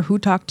remember who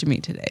talked to me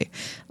today.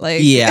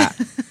 Like, yeah,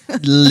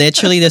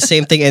 literally the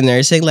same thing in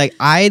nursing. Like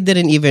I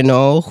didn't even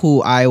know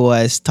who I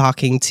was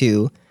talking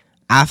to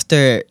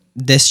after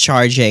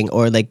discharging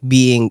or like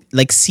being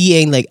like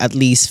seeing like at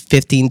least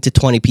 15 to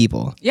 20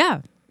 people.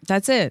 Yeah,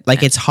 that's it.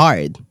 Like it's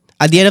hard.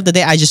 At the end of the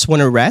day, I just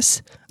want to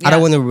rest. Yeah. I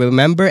don't want to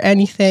remember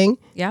anything.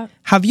 Yeah.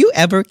 Have you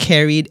ever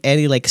carried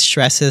any like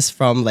stresses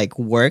from like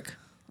work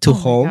to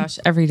home? Gosh,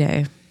 every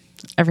day.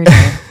 Every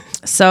day.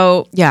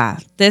 So yeah,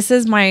 this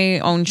is my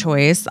own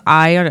choice.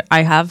 I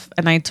have,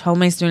 and I tell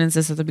my students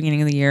this at the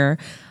beginning of the year,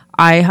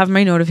 I have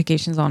my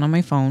notifications on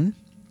my phone.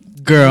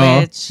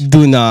 Girl,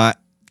 do not.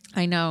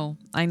 I know.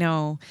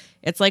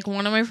 It's like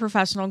one of my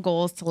professional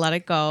goals to let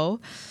it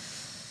go.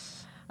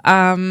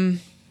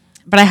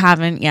 But I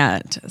haven't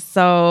yet.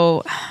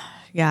 So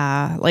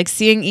yeah, like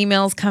seeing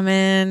emails come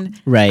in.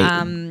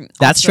 Right.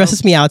 That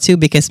stresses me out too,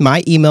 because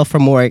my email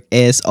from work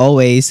is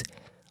always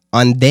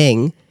on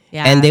ding.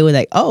 Yeah. And they were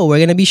like, oh, we're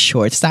going to be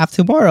short staffed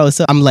tomorrow.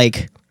 So I'm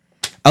like,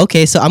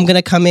 okay, so I'm going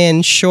to come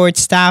in short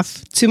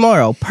staffed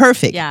tomorrow.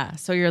 Perfect. Yeah.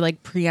 So you're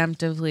like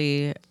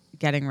preemptively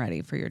getting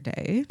ready for your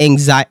day.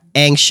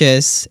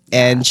 Anxious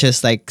and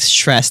just like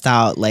stressed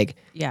out. Like,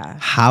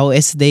 how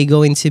is they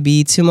going to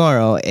be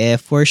tomorrow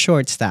if we're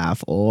short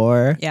staffed?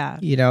 Or,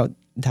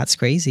 that's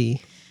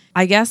crazy.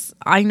 I guess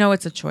I know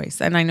it's a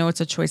choice, and I know it's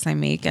a choice I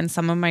make, and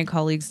some of my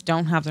colleagues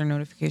don't have their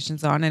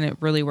notifications on, and it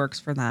really works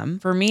for them.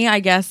 For me,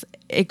 I guess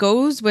it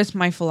goes with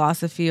my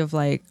philosophy of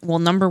like, well,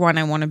 number one,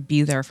 I want to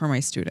be there for my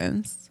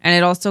students. And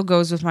it also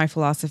goes with my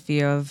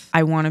philosophy of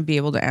I want to be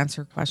able to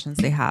answer questions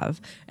they have.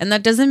 And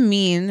that doesn't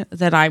mean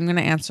that I'm going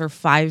to answer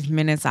 5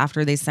 minutes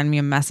after they send me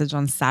a message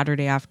on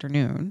Saturday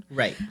afternoon.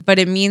 Right. But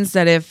it means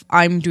that if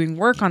I'm doing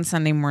work on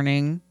Sunday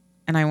morning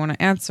and I want to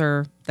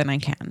answer, then I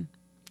can,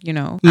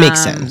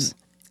 Makes sense.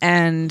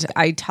 And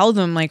I tell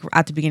them like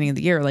at the beginning of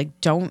the year,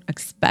 like, don't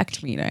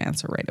expect me to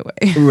answer right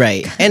away.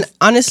 Right. And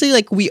honestly,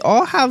 like we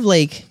all have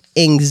like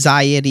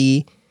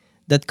anxiety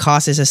that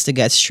causes us to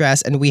get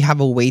stressed, and we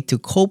have a way to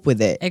cope with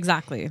it.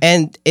 Exactly.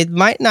 And it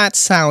might not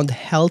sound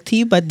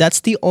healthy, but that's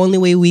the only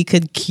way we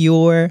could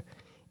cure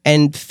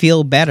and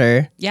feel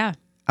better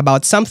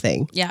about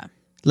something. Yeah.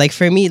 Like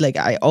for me, like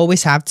I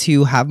always have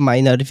to have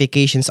my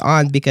notifications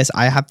on because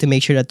I have to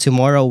make sure that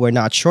tomorrow we're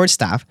not short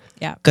staffed.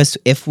 Yeah. Because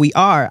if we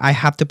are, I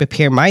have to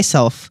prepare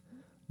myself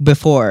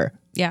before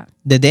Yeah.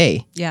 the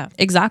day. Yeah,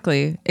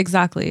 exactly.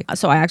 Exactly.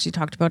 So I actually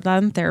talked about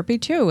that in therapy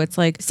too. It's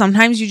like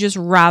sometimes you just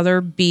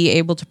rather be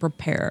able to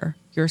prepare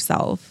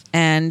yourself.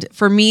 And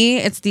for me,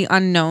 it's the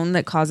unknown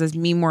that causes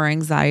me more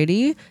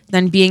anxiety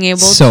than being able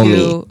So to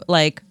me.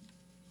 like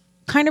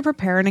kind of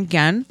prepare. And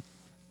again,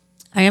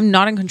 I am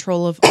not in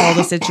control of all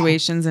the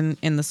situations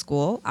in the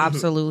school.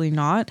 Absolutely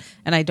not.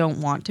 And I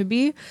don't want to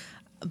be.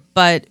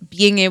 But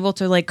being able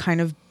to like kind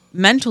of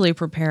mentally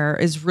prepare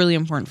is really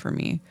important for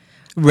me.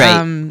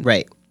 Right.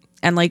 Right.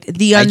 And like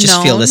the unknown. I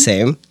just feel the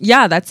same.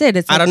 Yeah, that's it.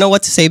 It's I like, don't know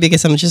what to say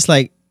because I'm just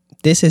like,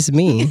 this is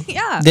me.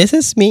 Yeah. This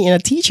is me in a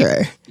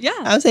teacher. Yeah.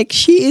 I was like,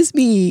 she is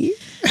me.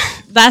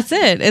 That's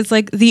it. It's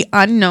like the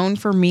unknown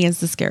for me is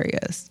the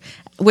scariest,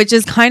 which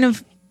is kind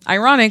of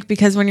ironic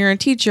because when you're a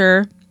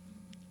teacher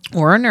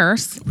or a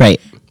nurse,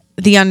 Right.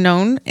 the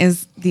unknown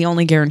is the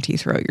only guarantee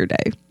throughout your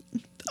day.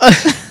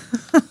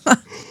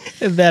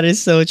 That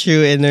is so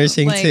true in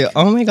nursing Like- too.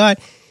 Oh my God.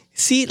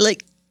 See,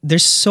 like,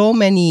 there's so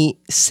many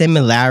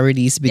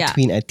similarities Yeah.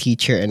 between a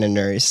teacher and a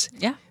nurse.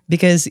 Yeah.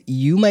 Because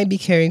you might be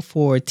caring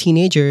for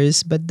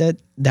teenagers, but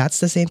that's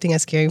the same thing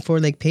as caring for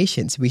like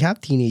patients. We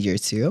have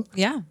teenagers too.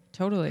 Yeah,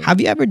 totally.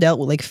 Have you ever dealt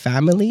with like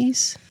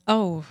families?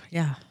 Oh,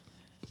 yeah.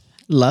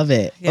 Love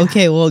it. Yeah.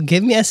 Okay, well,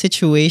 give me a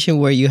situation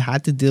where you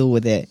had to deal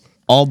with it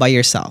all by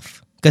yourself.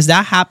 Because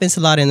that happens a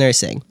lot in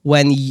nursing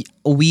when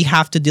we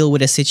have to deal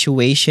with a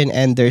situation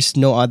and there's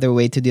no other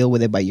way to deal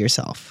with it by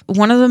yourself.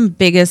 One of the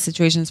biggest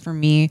situations for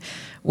me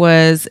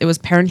was a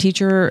parent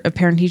teacher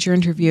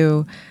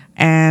interview.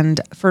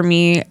 And for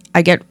me,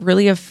 I get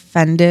really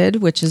offended,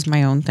 which is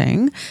my own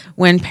thing,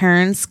 when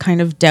parents kind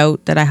of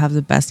doubt that I have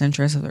the best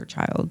interest of their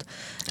child.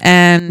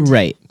 And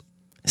Right.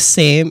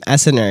 Same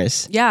as a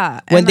nurse. yeah,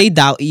 When and they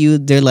doubt you,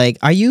 they're like,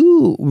 are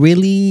you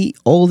really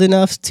old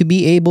enough to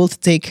be able to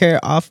take care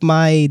of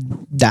my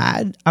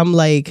dad? I'm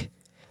like,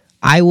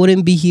 I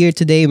wouldn't be here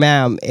today,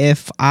 ma'am,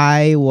 if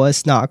I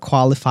was not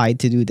qualified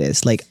to do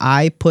this. Like,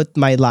 I put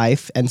my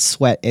life and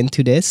sweat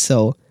into this.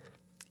 So,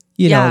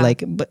 you know, Yeah.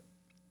 like, but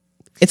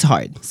it's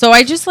hard. so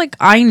I just like,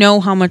 I know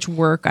how much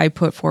work I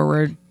put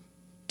forward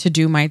to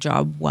do my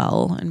job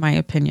well, in my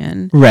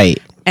opinion. Right.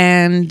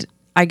 And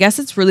I guess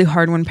it's really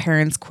hard when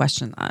parents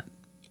question that.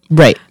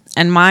 Right.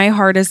 And my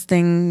hardest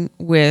thing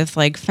with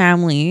like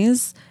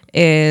families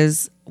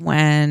is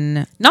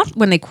not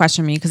when they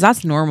question me, because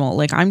that's normal.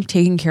 Like, I'm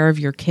taking care of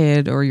your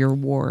kid or your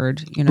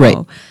ward, you know? Right.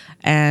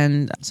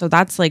 And so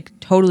that's like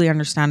totally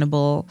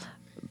understandable.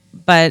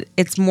 But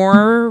it's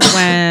more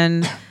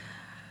when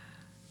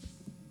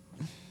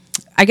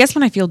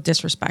I feel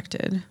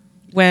disrespected,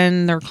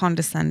 when they're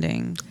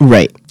condescending.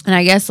 Right. And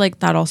I guess like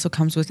that also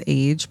comes with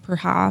age,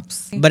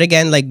 perhaps. But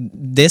again, like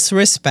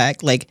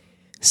disrespect, like,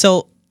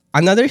 so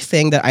another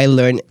thing that I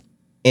learned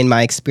in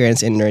my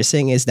experience in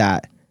nursing is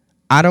that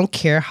I don't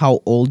care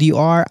how old you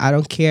are, I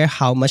don't care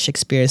how much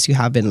experience you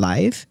have in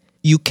life,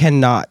 you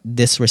cannot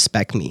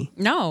disrespect me.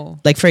 No.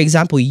 Like, for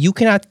example, you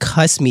cannot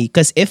cuss me,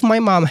 because if my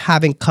mom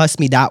haven't cussed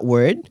me that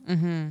word,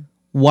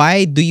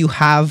 why do you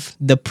have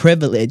the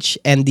privilege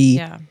and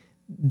Yeah,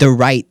 the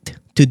right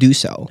to do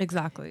so?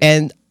 exactly.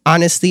 And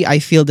honestly, I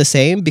feel the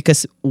same,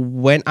 because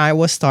when I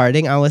was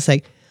starting, I was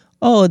like,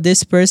 oh,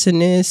 this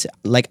person is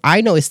like,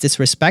 I know it's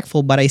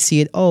disrespectful, but I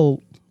see it,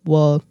 oh,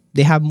 well,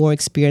 they have more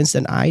experience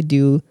than I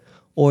do,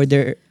 or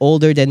they're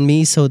older than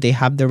me, so they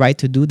have the right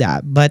to do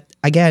that. But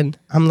again,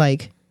 I'm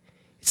like,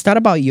 it's not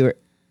about your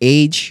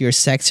age, your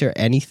sex, or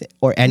anything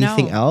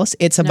No. else.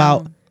 It's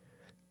about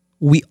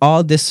we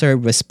all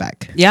deserve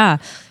respect. Yeah.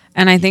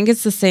 And I think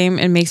it's the same.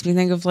 It makes me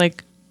think of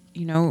like,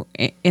 you know,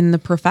 in the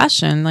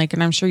profession, like,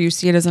 and I'm sure you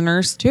see it as a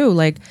nurse too,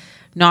 like,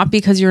 not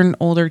because you're an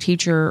older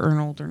teacher or an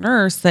older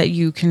nurse that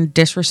you can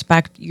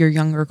disrespect your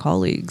younger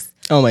colleagues.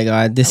 Oh my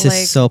God, this Like-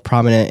 is so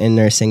prominent in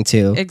nursing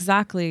too.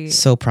 Exactly.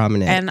 So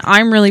prominent. And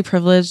I'm really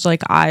privileged.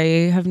 Like,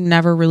 I have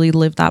never really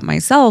lived that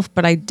myself,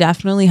 but I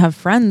definitely have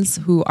friends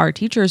who are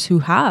teachers who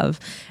have.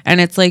 And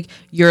it's like,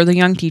 you're the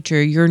young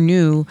teacher, you're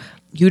new,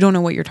 you don't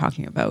know what you're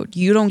talking about.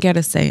 You don't get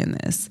a say in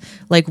this.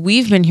 Like,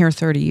 we've been here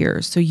 30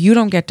 years, so you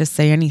don't get to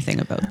say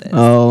anything about this.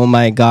 Oh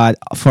my God.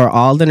 For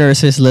all the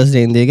nurses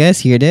listening, do you guys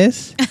hear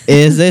this?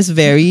 Is this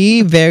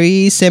very,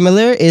 very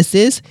similar? Is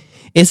this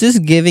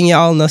giving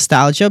y'all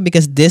nostalgia?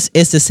 Because this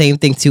is the same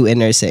thing too in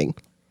nursing.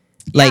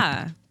 Like,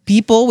 Yeah.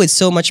 people with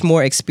so much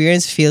more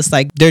experience feels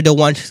like they're the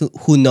one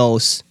who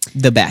knows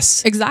the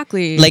best.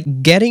 Exactly.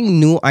 Like, getting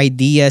new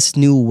ideas,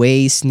 new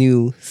ways,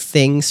 new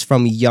things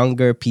from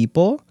younger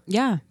people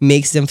yeah.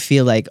 makes them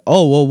feel like,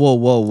 oh,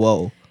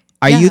 whoa.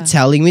 Are you Yeah.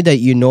 telling me that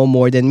you know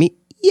more than me?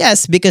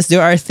 Yes, because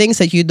there are things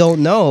that you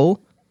don't know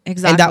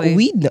Exactly.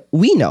 and that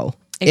we know.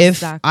 If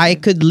Exactly. I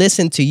could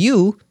listen to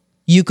you,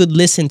 you could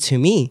listen to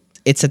me.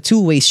 It's a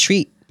two-way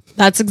street.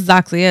 That's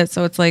exactly it.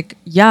 So it's like,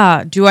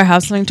 yeah, do I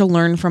have something to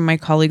learn from my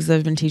colleagues that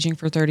have been teaching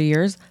for 30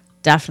 years?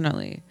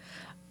 Definitely.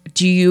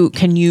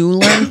 Can you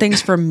learn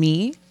things from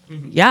me?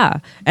 Yeah.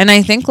 And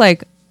I think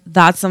like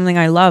that's something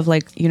I love.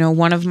 Like, you know,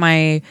 one of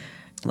my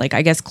like,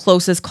 I guess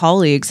closest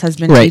colleagues has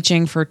been Right.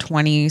 teaching for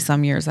 20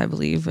 some years, I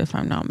believe, if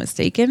I'm not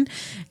mistaken.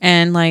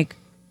 And like,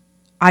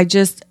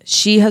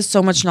 she has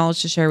so much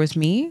knowledge to share with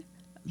me,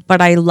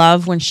 but I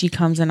love when she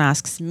comes and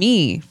asks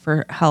me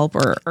for help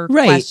or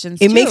Right. questions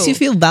It too. makes you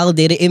feel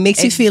validated. It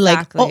makes you feel like,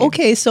 Exactly. oh,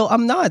 okay, so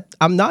I'm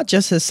not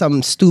just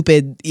some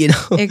stupid,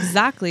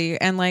 Exactly.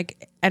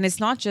 And it's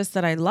not just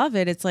that I love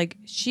it. It's like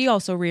she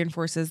also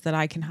reinforces that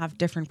I can have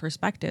different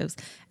perspectives.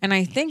 And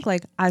I think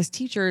like as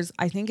teachers,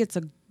 I think it's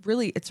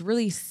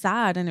really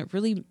sad, and it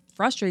really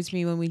frustrates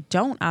me when we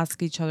don't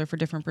ask each other for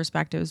different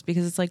perspectives,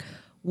 because it's like,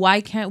 why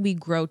can't we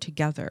grow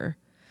together?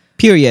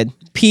 Period.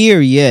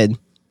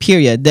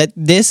 That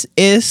this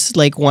is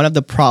like one of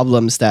the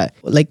problems, that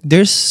like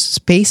there's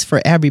space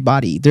for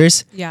everybody.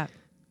 There's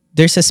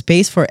a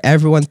space for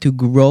everyone to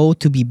grow,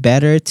 to be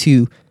better,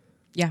 to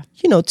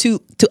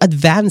to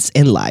advance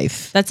in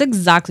life. That's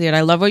exactly it.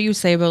 I love what you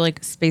say about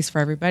like space for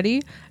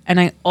everybody. And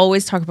I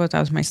always talk about that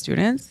with my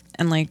students.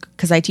 And like,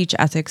 because I teach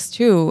ethics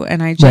too.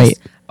 And I just, Right.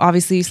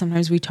 obviously,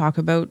 sometimes we talk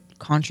about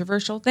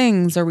controversial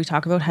things or we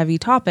talk about heavy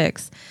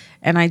topics.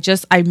 And I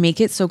make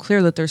it so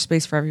clear that there's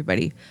space for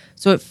everybody.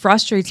 So it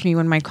frustrates me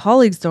when my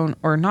colleagues don't,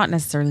 or not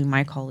necessarily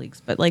my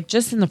colleagues, but like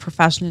just in the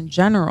profession in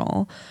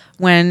general,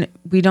 when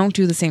we don't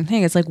do the same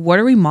thing. It's like, what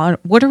are we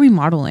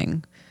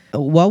modeling?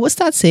 What was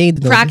that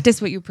saying?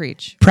 Practice what you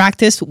preach.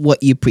 Practice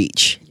what you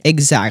preach.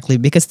 Exactly.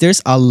 Because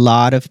there's a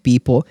lot of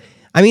people.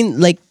 I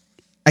mean, like,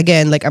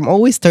 again, like I'm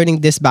always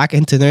turning this back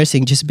into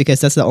nursing just because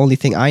that's the only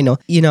thing I know.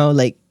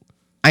 Like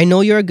I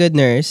know you're a good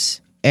nurse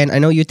and I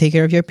know you take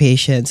care of your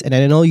patients and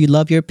I know you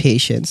love your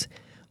patients,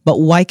 but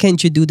why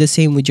can't you do the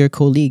same with your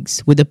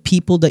colleagues, with the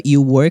people that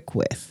you work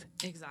with?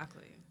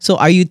 Exactly. So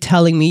are you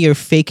telling me you're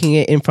faking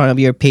it in front of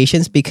your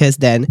patients because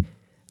then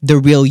the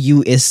real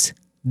you is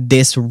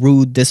this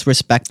rude,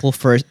 disrespectful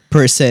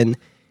person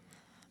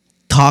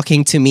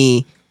talking to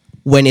me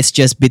when it's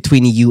just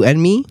between you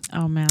and me?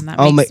 Oh man, that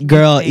Oh my makes me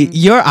girl, think.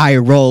 your eye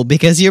roll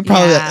because you're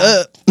probably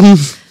Yeah. like,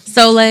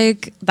 So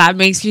like that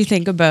makes you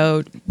think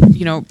about,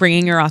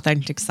 bringing your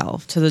authentic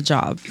self to the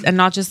job, and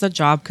not just the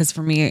job. Because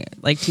for me,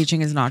 like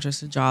teaching is not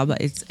just a job.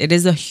 It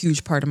is a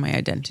huge part of my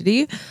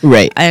identity.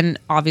 Right. And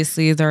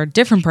obviously there are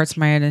different parts of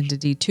my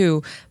identity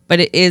too, but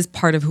it is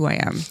part of who I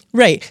am.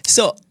 Right.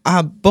 So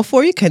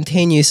before you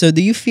continue, so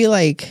do you feel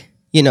like,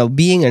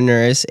 being a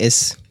nurse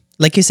is,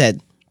 like you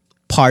said,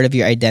 part of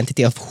your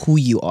identity of who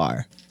you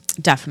are?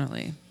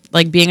 Definitely.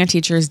 Like being a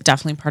teacher is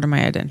definitely part of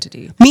my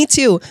identity. Me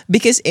too.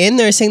 Because in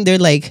nursing, they're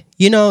like,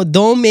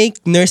 don't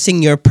make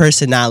nursing your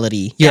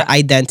personality, your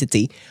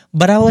identity.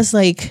 But I was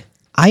like,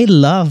 I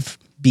love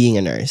being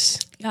a nurse.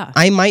 Yeah.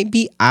 I might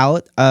be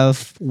out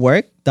of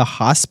work, the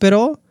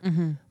hospital,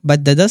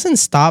 but that doesn't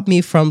stop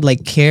me from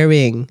like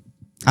caring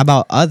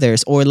about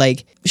others, or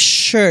like,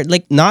 sure,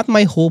 like not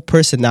my whole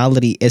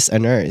personality is a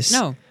nurse.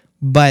 No.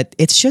 But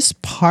it's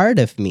just part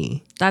of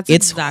me. That's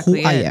it's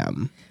exactly who I it.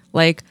 am.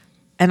 Like,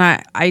 and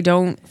I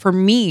don't, for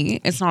me,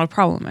 it's not a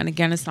problem. And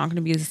again, it's not going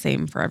to be the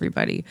same for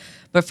everybody.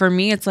 But for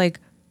me, it's like,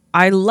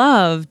 I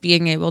love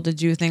being able to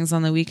do things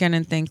on the weekend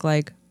and think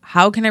like,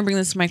 how can I bring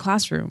this to my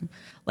classroom?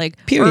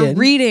 Like, Period. Or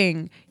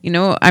reading,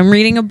 I'm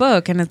reading a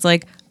book and it's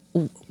like,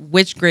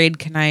 which grade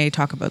can I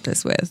talk about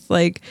this with?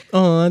 Like,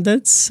 Oh,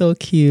 that's so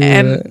cute.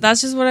 and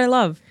that's just what I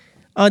love.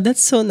 Oh, that's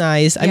so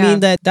nice. I Yeah. mean,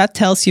 that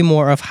tells you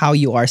more of how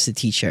you are as a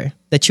teacher,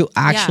 that you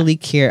actually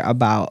care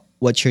about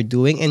what you're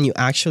doing and you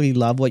actually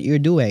love what you're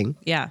doing,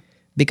 Yeah.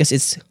 because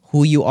it's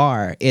who you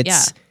are.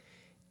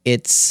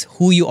 It's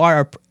who you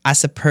are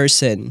as a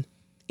person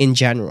in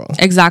general.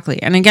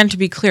 Exactly. And again, to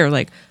be clear,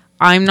 like,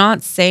 I'm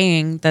not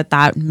saying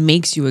that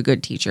makes you a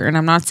good teacher. And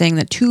I'm not saying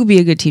that to be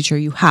a good teacher,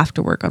 you have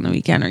to work on the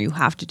weekend or you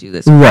have to do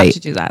this, or you Right. have to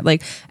do that.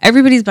 Like,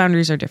 everybody's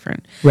boundaries are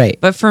different. Right.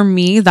 But for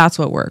me, that's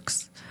what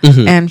works.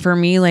 And for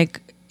me,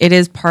 like, it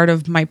is part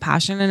of my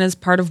passion and is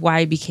part of why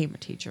I became a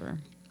teacher.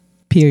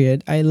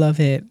 Period. I love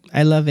it.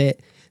 I love it.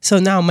 So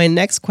now my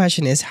next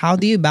question is, how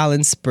do you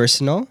balance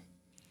personal,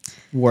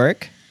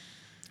 work,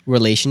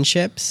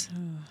 relationships,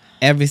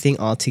 everything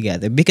all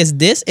together? Because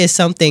this is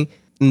something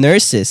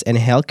nurses and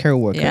healthcare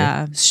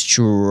workers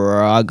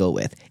struggle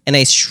with. And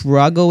I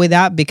struggle with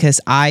that because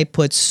I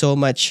put so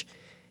much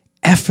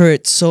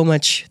effort, so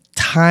much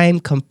time,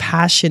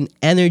 compassion,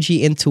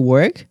 energy into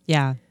work.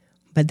 Yeah.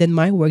 But then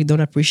my work don't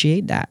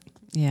appreciate that.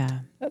 Yeah.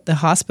 The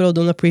hospital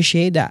don't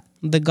appreciate that.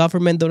 The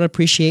government don't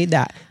appreciate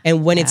that.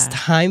 And when it's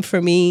time for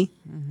me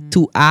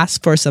to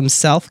ask for some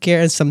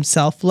self-care and some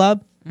self-love,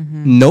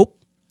 nope,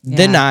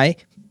 deny.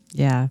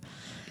 Yeah.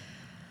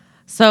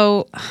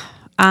 So,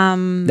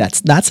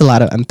 That's a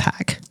lot of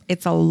unpack.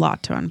 it's a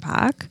lot to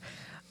unpack.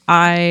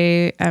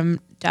 I am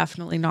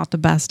definitely not the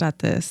best at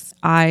this.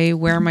 I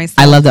wear myself.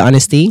 I love the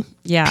honesty.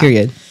 Yeah.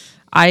 Period.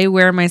 I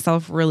wear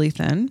myself really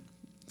thin.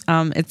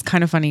 It's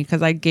kind of funny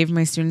because I gave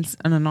my students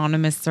an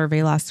anonymous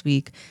survey last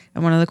week.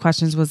 And one of the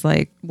questions was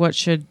like, what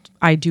should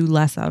I do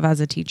less of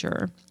as a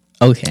teacher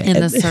Okay. in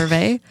the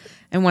survey?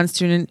 And one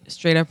student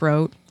straight up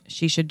wrote,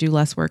 she should do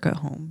less work at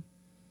home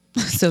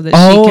so that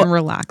she can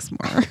relax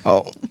more.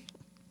 Oh.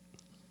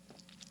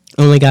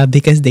 Oh my God,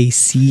 because they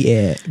see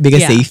it,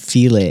 because they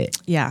feel it.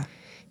 Yeah.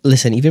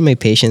 Listen, even my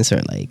patients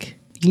are like,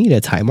 you need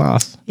a time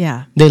off.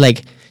 Yeah. They're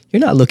like, you're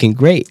not looking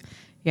great.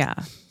 Yeah.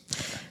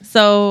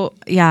 So,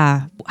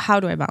 yeah, how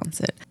do I balance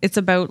it? It's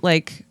about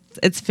like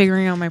it's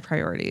figuring out my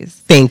priorities.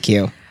 Thank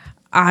you.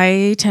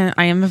 I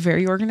am a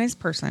very organized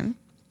person.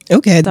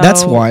 Okay, So,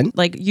 that's one.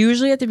 Like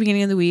usually at the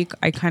beginning of the week,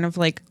 I kind of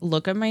like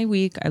look at my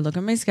week, I look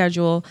at my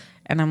schedule,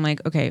 and I'm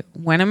like, okay,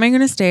 when am I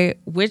going to stay?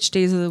 Which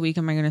days of the week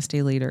am I going to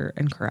stay later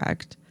and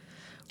correct?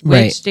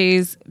 Right. Which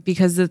days?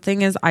 Because the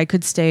thing is, I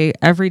could stay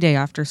every day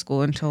after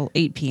school until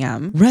 8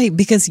 p.m. Right,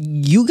 because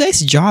you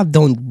guys' job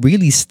don't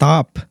really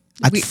stop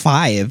at We-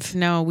 5.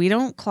 No, we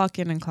don't clock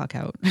in and clock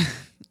out.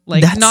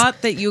 Like, That's-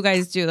 not that you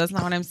guys do. That's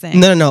not what I'm saying.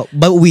 No.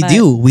 But we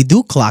do. We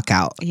do clock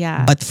out.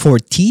 Yeah. But for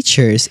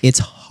teachers, it's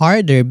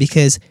harder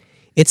because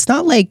it's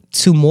not like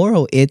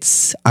tomorrow,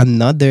 it's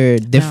another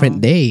different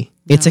No. day.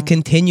 It's a No.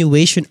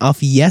 continuation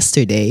of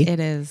yesterday. It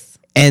is.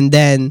 And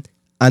then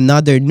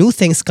another new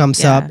things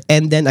comes Yeah. up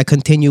and then a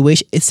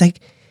continuation. It's like,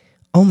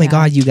 oh my Yeah.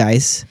 God, you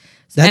guys.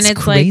 That's and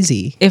it's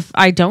crazy. like, if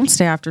I don't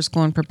stay after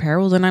school and prepare,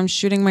 well, then I'm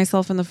shooting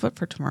myself in the foot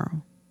for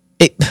tomorrow.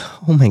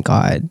 Oh my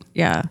God.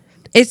 Yeah.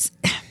 It's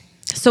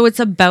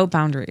about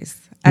boundaries.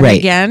 And Right.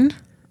 again,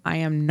 I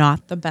am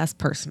not the best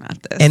person at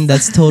this. And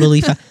that's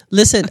totally fine.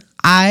 Listen,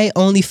 I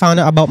only found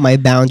out about my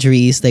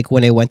boundaries like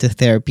when I went to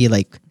therapy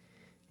like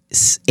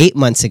 8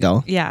 months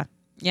ago. yeah.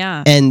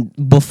 Yeah. And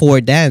before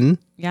then,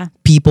 Yeah.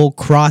 people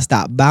crossed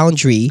that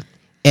boundary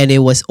and it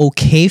was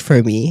okay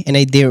for me. And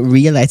I didn't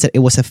realize that it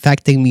was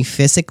affecting me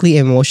physically,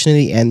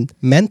 emotionally, and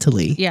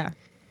mentally. Yeah.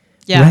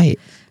 Yeah. Right.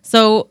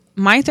 So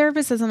my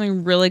therapist said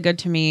something really good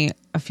to me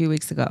a few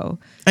weeks ago.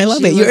 I love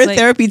She it. You're was in like-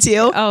 therapy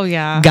too? Oh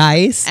yeah.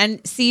 Guys.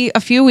 And see, not a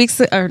few weeks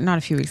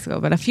ago,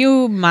 but a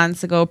few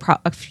months ago,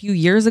 a few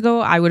years ago,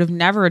 I would have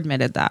never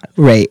admitted that.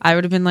 Right. I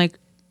would have been like,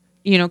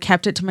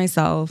 kept it to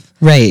myself.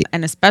 Right.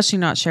 And especially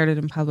not shared it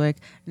in public.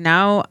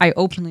 Now I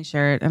openly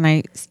share it, and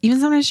I even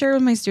sometimes share it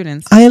with my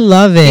students I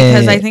love it.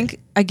 because I think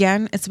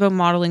again it's about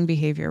modeling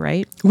behavior,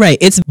 right? Right.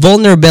 It's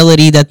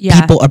vulnerability that Yeah.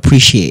 people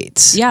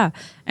appreciate. Yeah,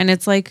 and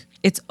it's like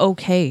it's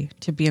okay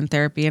to be in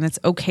therapy, and it's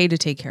okay to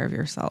take care of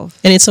yourself.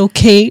 And it's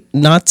okay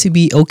not to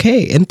be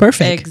okay and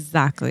perfect.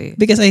 Exactly.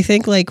 Because I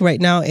think like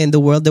right now in the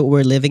world that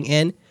we're living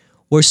in,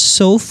 we're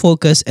so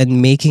focused on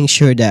making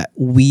sure that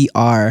we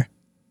are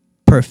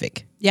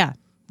perfect. Yeah.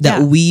 That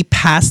Yeah. we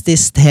pass these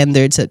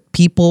standards that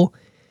people,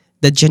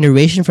 the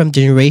generation from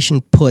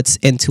generation puts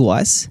into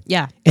us.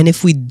 Yeah. And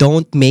if we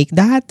don't make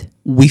that,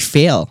 we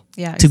fail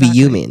Yeah, to be exactly.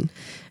 human.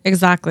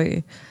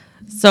 Exactly.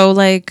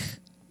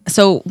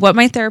 So what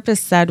my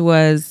therapist said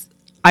was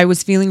I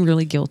was feeling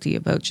really guilty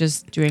about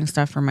just doing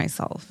stuff for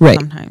myself Right.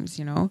 sometimes,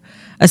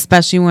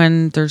 especially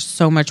when there's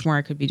so much more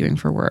I could be doing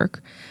for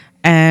work.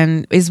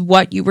 And is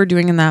what you were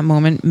doing in that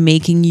moment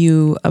making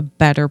you a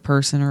better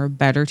person or a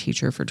better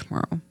teacher for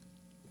tomorrow?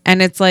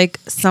 And it's like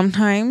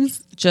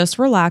sometimes just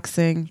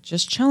relaxing,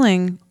 just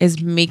chilling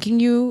is making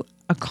you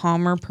a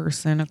calmer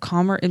person,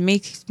 it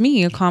makes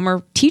me a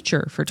calmer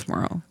teacher for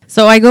tomorrow.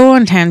 So I go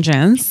on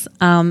tangents.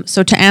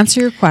 So to answer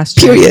your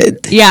question.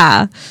 Period.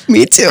 Yeah.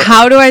 Me too.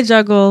 How do I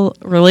juggle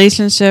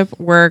relationship,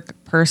 work,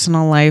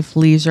 personal life,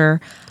 leisure?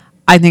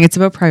 I think it's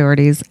about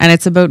priorities, and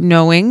it's about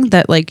knowing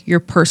that like your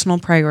personal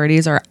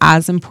priorities are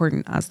as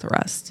important as the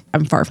rest.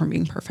 I'm far from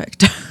being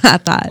perfect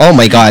at that. Oh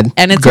my God.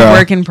 And it's Girl. a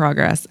work in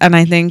progress. And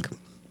I think,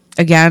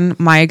 again,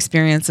 my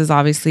experience is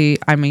obviously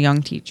I'm a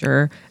young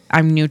teacher.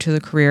 I'm new to the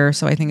career,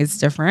 so I think it's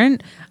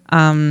different.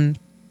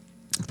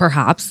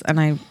 Perhaps,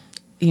 and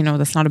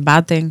that's not a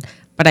bad thing,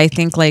 but I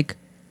think like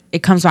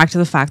it comes back to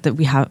the fact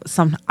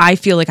that I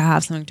feel like I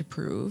have something to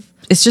prove.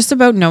 It's just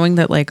about knowing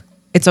that like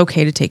it's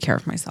okay to take care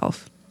of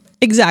myself.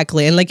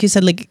 Exactly. And like you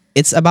said, like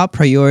it's about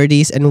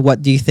priorities and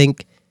what do you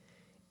think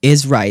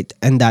is right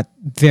in that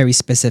very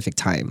specific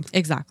time.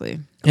 Exactly.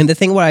 And the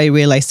thing what I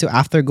realized too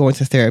after going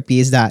to therapy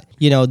is that,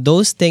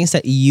 those things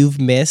that you've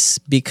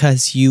missed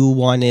because you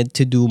wanted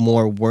to do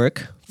more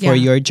work for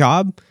Yeah. your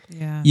job,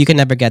 Yeah. you can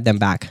never get them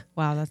back.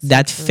 Wow, that's so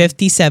That true.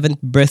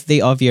 57th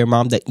birthday of your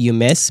mom that you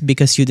missed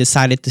because you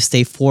decided to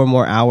stay 4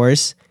 more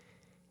hours,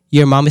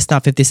 your mom is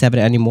not 57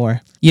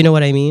 anymore. You know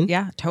what I mean?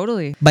 Yeah,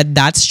 totally. But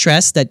that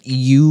stress that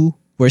you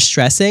were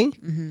stressing,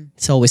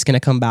 it's always going to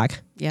come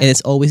back. Yeah. And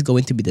it's always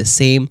going to be the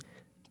same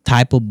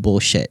type of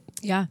bullshit.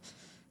 Yeah.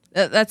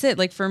 That's it.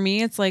 Like for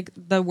me, it's like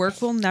the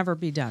work will never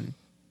be done.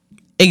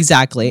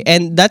 Exactly.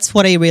 And that's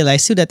what I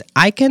realized too, that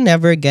I can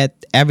never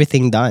get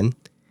everything done.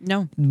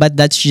 No. But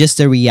that's just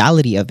the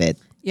reality of it.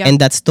 Yeah. And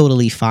that's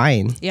totally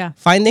fine. Yeah.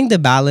 Finding the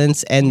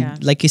balance and Yeah.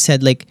 like you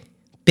said, like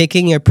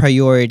picking your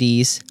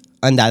priorities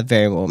on that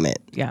very moment.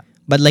 Yeah.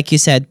 But like you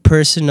said,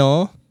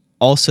 personal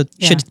also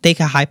Yeah. should take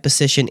a high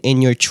position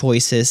in your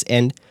choices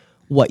and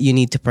what you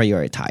need to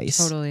prioritize.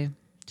 Totally.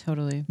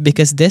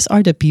 Because these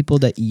are the people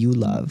that you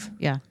love.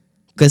 Yeah.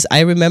 Because I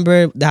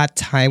remember that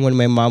time when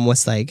my mom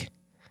was like,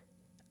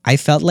 I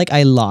felt like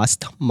I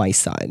lost my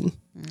son.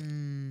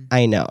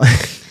 I know.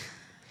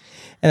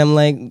 And I'm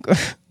like,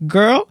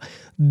 girl,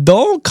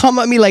 don't come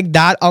at me like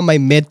that on my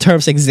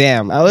midterms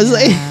exam. I was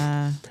like,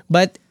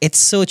 but it's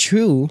so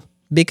true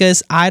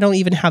because I don't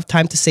even have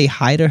time to say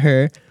hi to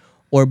her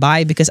or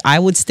bye because I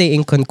would stay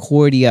in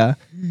Concordia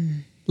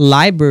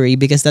library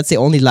because that's the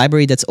only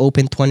library that's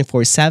open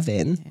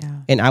 24/7. Yeah.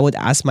 And I would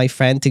ask my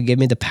friend to give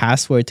me the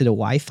password to the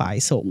Wi-Fi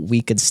so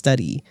we could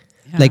study.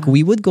 Yeah. Like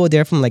we would go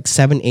there from like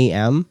 7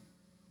 a.m.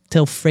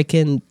 till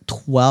freaking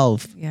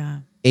 12 Yeah.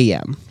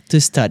 a.m.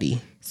 to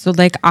study. So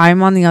like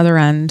I'm on the other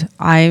end.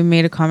 I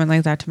made a comment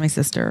like that to my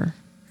sister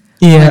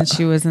Yeah. when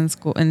she was in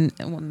school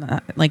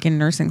like in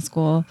nursing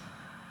school,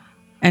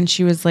 and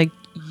she was like,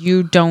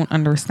 "You don't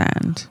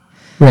understand."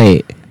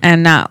 Right.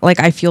 And like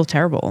I feel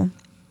terrible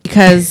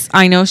because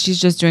I know she's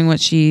just doing what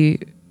she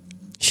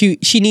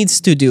She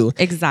needs to do.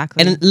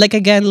 exactly. And like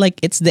again, like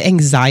it's the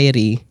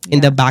anxiety in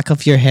Yeah. the back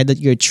of your head that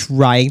you're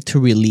trying to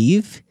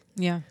relieve.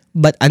 yeah.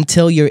 But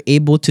until you're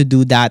able to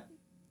do that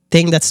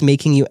thing that's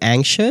making you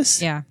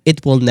anxious, Yeah.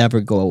 it will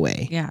never go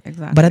away. Yeah,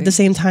 exactly. But at the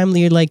same time,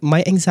 you're like,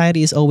 my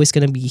anxiety is always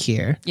going to be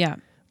here. yeah.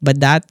 But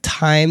that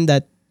time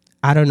that,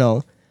 I don't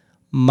know,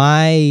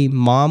 my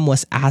mom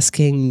was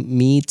asking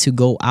me to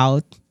go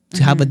out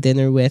to have a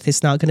dinner with,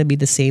 it's not going to be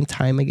the same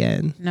time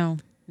again.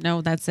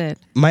 No, that's it.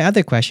 My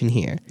other question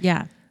here,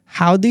 Yeah.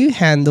 how do you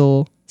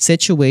handle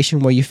situation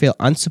where you feel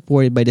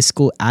unsupported by the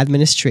school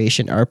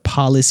administration or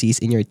policies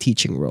in your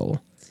teaching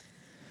role?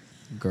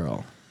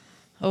 Girl.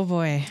 Oh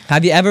boy.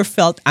 Have you ever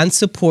felt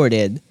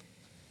unsupported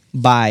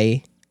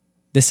by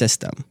the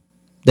system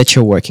that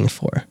you're working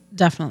for?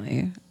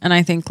 Definitely. And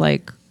I think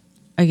like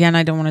again,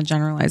 I don't want to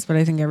generalize, but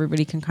I think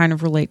everybody can kind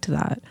of relate to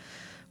that,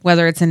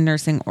 whether it's in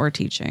nursing or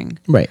teaching.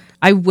 Right.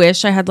 I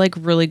wish I had like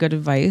really good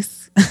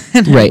advice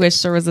and I Right.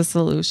 wish there was a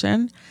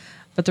solution.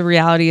 But the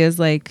reality is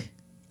like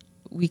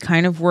we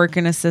kind of work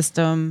in a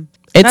system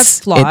that's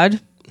flawed,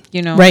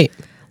 you know? Right.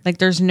 Like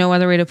there's no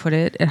other way to put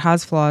it. It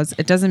has flaws.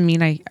 It doesn't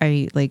mean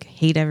I like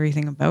hate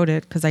everything about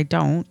it because I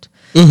don't.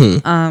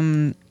 Mm-hmm.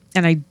 And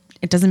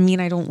it doesn't mean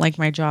I don't like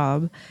my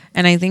job.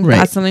 And I think Right.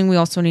 that's something we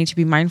also need to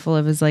be mindful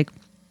of is like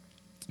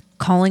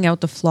calling out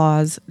the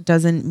flaws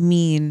doesn't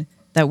mean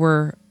that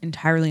we're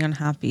entirely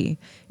unhappy.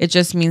 It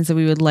just means that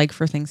we would like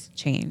for things to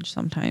change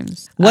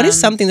sometimes. What is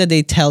something that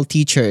they tell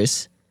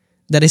teachers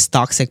that is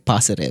toxic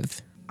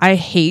positive? I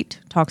hate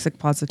toxic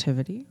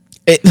positivity.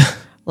 It,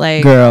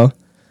 Like girl,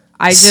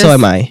 I just so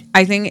am I.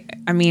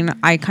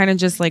 I kind of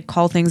just like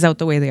call things out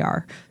the way they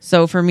are.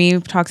 So for me,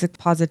 toxic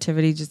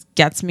positivity just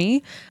gets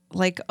me.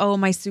 Like, oh,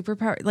 my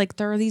superpower. Like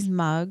there are these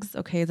mugs,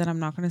 okay, that I'm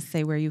not going to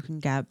say where you can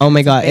get. Oh my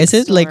It's a God. big Is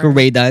it like store.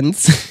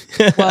 Ray-Duns?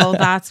 Well,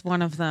 that's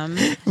one of them.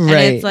 And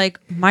Right. it's like,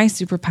 my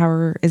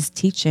superpower is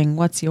teaching.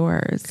 What's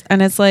yours?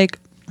 And it's like,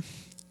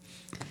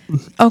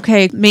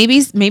 okay,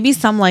 maybe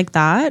some like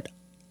that.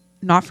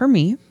 Not for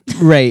me.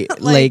 Right.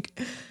 Like-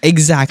 like,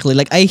 exactly.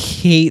 Like, I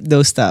hate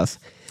those stuff.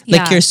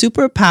 Like, Yeah. your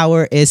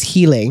superpower is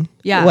healing.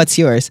 Yeah. What's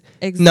yours?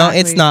 No, Exactly.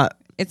 it's not.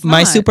 It's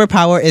My not.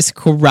 superpower is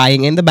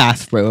crying in the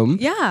bathroom.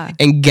 Yeah.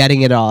 And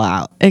getting it all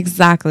out.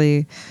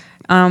 Exactly.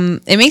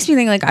 It makes me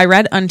think like I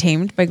read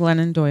Untamed by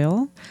Glennon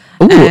Doyle.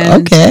 Ooh,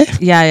 And- okay.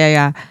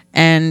 Yeah.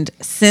 And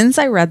since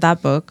I read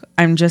that book,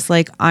 I'm just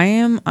like, I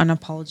am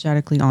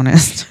unapologetically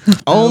honest.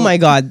 Oh my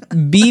God.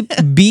 Be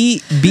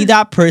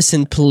that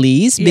person,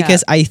 please. Yeah.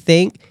 Because I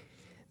think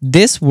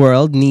this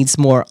world needs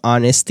more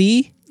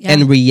honesty Yeah.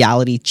 and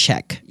reality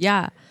check.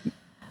 Yeah.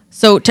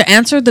 So to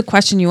answer the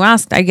question you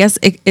asked, I guess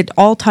it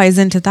all ties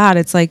into that.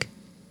 It's like,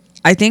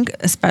 I think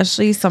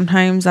especially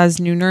sometimes as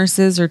new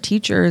nurses or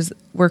teachers,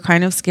 we're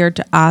kind of scared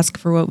to ask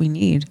for what we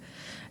need.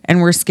 And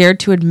we're scared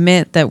to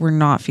admit that we're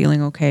not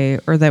feeling okay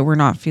or that we're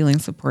not feeling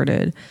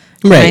supported.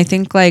 And Right. I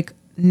think like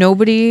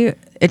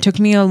it took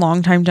me a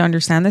long time to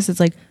understand this. It's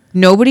like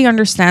nobody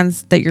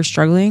understands that you're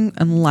struggling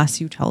unless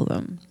you tell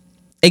them.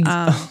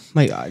 Oh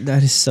my God,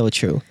 that is so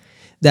true.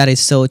 That is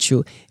so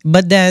true.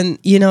 But then,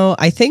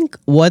 I think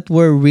what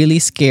we're really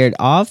scared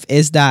of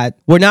is that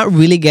we're not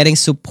really getting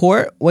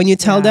support when you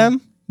tell Yeah.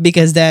 them.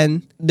 Because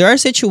then there are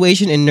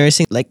situations in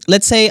nursing, like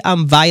let's say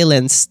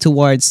violence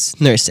towards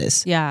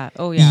nurses. Yeah.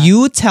 Oh yeah.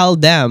 You tell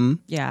them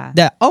yeah.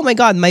 that, oh my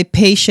God, my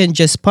patient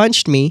just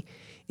punched me.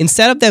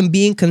 Instead of them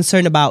being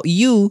concerned about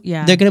you,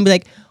 Yeah. they're going to be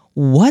like,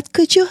 what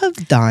could you have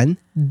done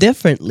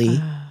differently?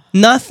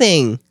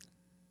 Nothing,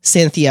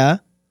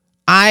 Cynthia.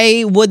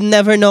 I would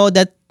never know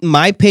that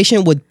my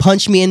patient would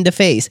punch me in the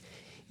face.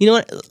 You know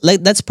what?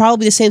 Like, that's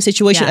probably the same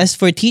situation Yeah. as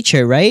for a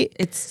teacher, right?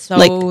 It's so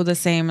Like- the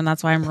same, and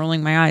that's why I'm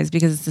rolling my eyes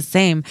because it's the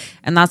same,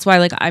 and that's why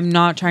like I'm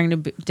not trying to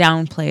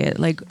downplay it.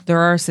 Like there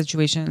are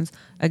situations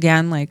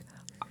again, like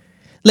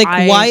Like,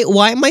 I-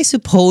 why am I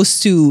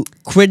supposed to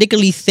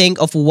critically think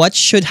of what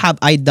should have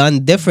I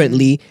done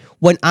differently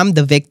when I'm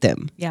the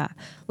victim? yeah,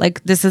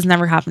 like this has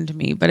never happened to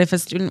me. But if a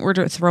student were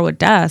to throw a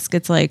desk,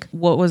 it's like,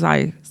 what was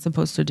I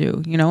supposed to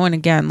do? You know? And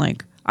again,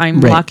 like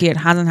I'm Right. lucky it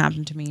hasn't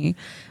happened to me,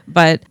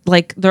 but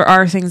like there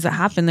are things that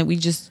happen that we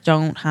just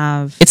don't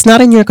have. It's not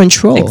in your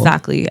control.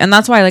 Exactly. And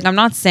that's why like I'm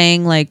not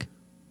saying like,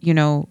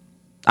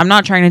 I'm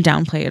not trying to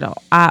downplay it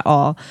at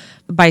all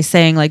by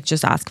saying like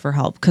just ask for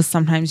help because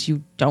sometimes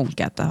you don't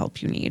get the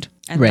help you need.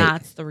 And Right.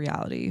 that's the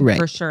reality Right.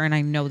 for sure. And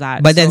I know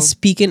that. But then So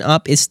speaking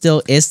up is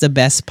the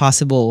best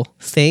possible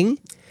thing.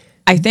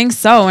 I think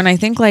so. And I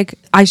think like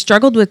I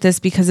struggled with this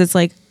because it's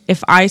like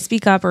if I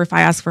speak up or if I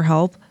ask for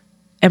help,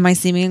 am I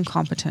seeming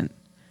incompetent?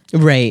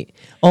 Right.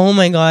 Oh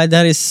my God,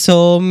 that is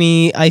so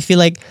me. I feel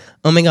like,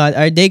 oh my God,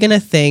 are they gonna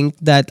think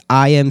that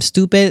I am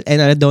stupid and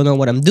I don't know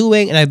what I'm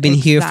doing and I've been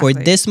here for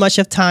Exactly. this much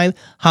of time?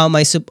 How am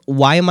I?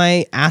 Why am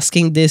I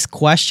asking this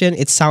question?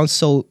 It sounds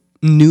so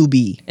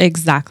newbie.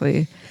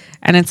 Exactly.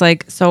 And it's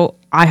like, so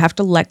I have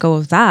to let go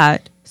of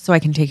that so I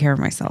can take care of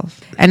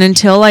myself. And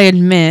until I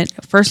admit,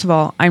 first of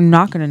all, I'm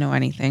not going to know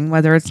anything,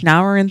 whether it's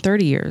now or in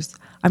 30 years,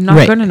 I'm not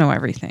Right. going to know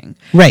everything.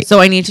 Right. So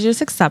I need to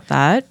just accept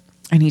that.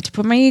 I need to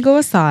put my ego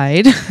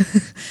aside.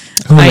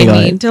 Oh my I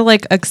God. need to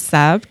like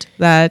accept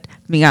that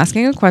me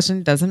asking a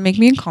question doesn't make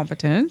me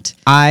incompetent.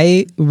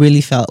 I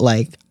really felt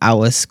like I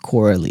was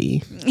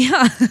Coralie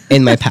Yeah.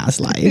 in my past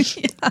life.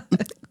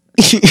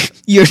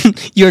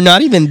 You're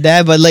not even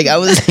dead, but like I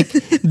was like,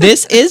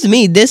 this is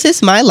me. This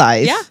is my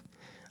life. Yeah.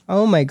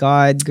 Oh my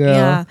God, girl.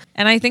 Yeah.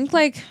 And I think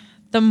like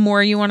the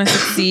more you want to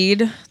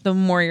succeed, the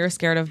more you're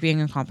scared of being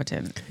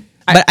incompetent.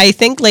 But I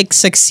think like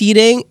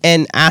succeeding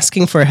and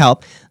asking for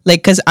help, like,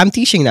 because I'm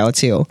teaching now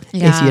too.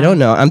 If Yeah. you don't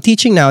know, I'm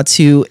teaching now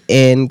too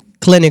in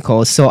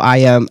clinical. So I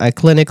am a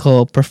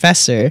clinical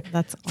professor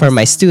That's for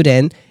my awesome.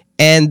 student.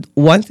 And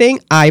one thing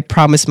I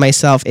promised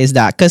myself is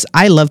that because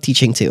I love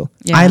teaching too,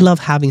 Yeah. I love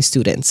having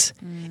students.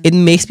 It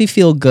makes me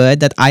feel good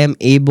that I am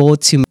able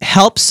to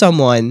help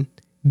someone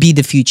be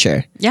the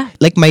future. Yeah.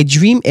 Like my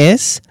dream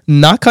is,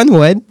 knock on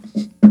wood,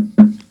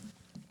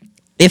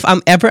 if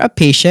I'm ever a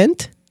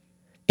patient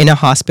in a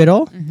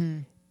hospital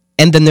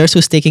and the nurse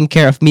who's taking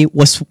care of me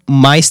was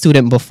my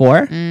student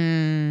before,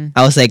 I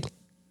was like,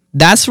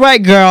 that's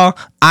right, girl.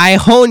 I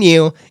hone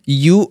you.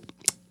 You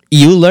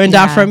learned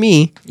that Yeah. from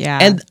me. Yeah.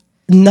 And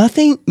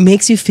nothing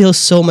makes you feel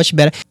so much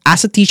better.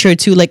 As a teacher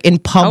too, like in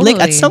public, at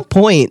Totally. some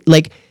point,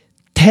 like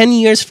 10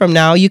 years from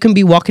now, you can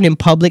be walking in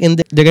public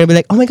and they're going to be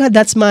like, oh my God,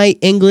 that's my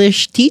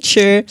English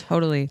teacher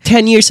Totally.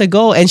 10 years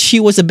ago. And she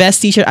was the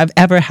best teacher I've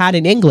ever had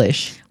in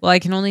English. Well, I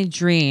can only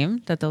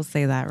dream that they'll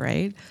say that,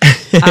 right?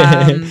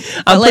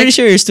 I'm pretty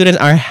sure your students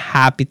are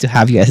happy to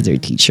have you as their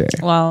teacher.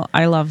 Well,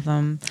 I love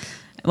them.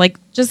 Like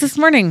just this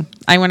morning,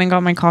 I went and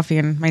got my coffee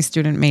and my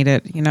student made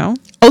it, you know?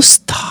 Oh,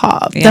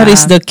 stop. Yeah. That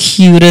is the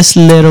cutest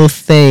little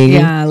thing.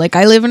 Yeah, like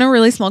I live in a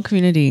really small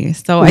community.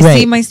 So I see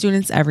Right. my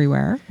students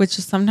everywhere, which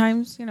is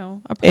sometimes, you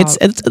know, a problem.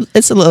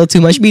 It's a little too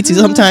much. Me too.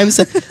 Sometimes,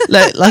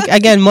 like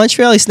again,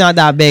 Montreal is not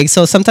that big,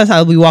 so sometimes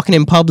I'll be walking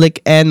in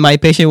public and my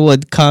patient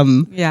would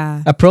come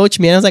yeah. approach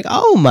me, and I was like,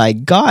 "Oh my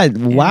God,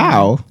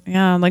 wow!"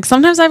 Yeah, like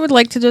sometimes I would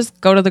like to just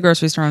go to the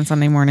grocery store on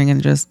Sunday morning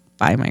and just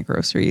buy my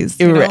groceries.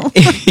 You know?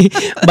 Right.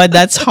 But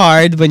that's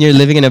hard when you're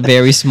living in a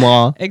very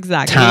small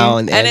Exactly.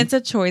 town. And it's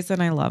a choice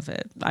and I love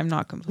it. I'm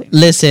not complaining.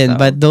 Listen, So-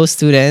 but those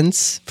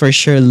students for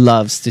sure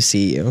loves to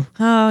see you.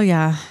 Oh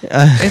yeah.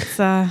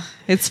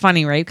 It's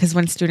funny, right? Because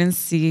when students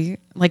see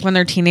like when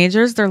they're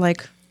teenagers, they're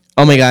like,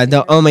 Oh my God!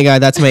 Oh my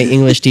God! That's my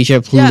English teacher.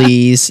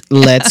 Please,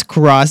 let's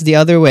cross the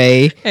other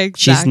way.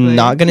 She's Exactly.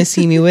 not gonna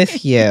see me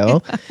with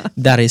you.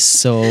 That is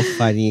so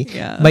funny.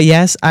 Yeah. But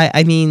yes,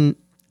 I mean,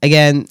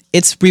 again,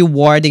 it's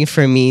rewarding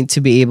for me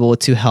to be able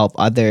to help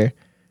other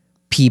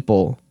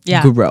people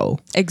Yeah. grow.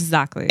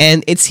 exactly.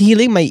 And it's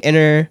healing my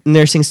inner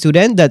nursing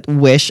student that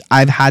wish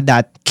I've had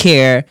that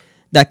care,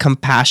 that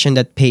compassion,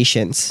 that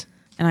patience.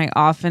 And I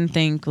often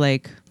think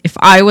like if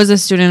I was a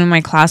student in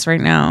my class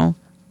right now,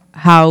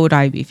 how would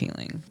I be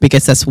feeling?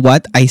 Because that's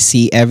what I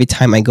see every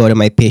time I go to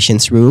my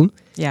patient's room.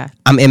 Yeah.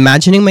 I'm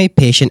imagining my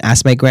patient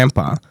as my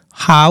grandpa.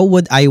 How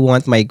would I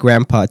want my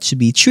grandpa to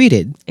be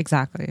treated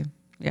Exactly.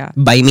 Yeah.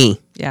 by me?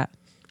 Yeah.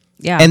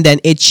 Yeah. And then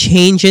it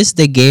changes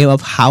the game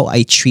of how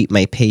I treat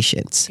my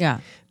patients. yeah.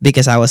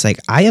 Because I was like,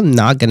 I am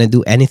not going to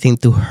do anything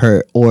to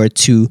hurt or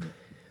to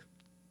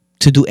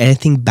do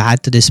anything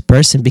bad to this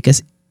person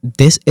because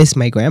this is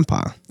my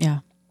grandpa. Yeah.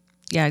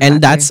 Yeah. Exactly.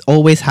 And that's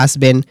always has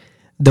been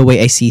the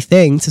way I see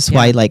things. That's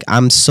why Yeah. like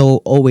I'm so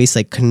always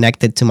like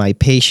connected to my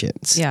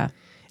patients. yeah.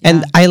 And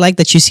Yeah. I like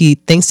that you see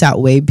things that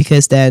way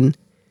because then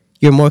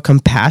you're more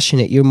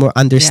compassionate, you're more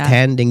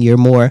understanding, you're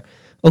more,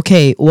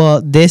 okay,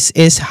 well, this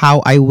is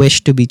how I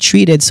wish to be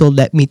treated, so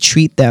let me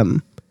treat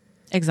them.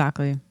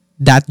 Exactly.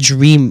 That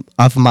dream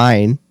of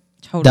mine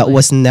Totally. that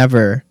was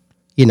never,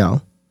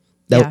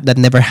 that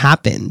never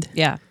happened.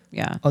 Yeah.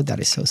 Yeah. Oh, that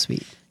is so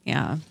sweet.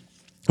 Yeah.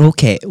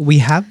 Okay, we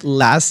have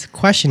last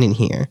question in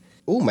here.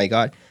 Oh my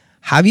God.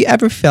 Have you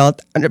ever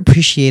felt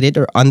unappreciated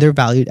or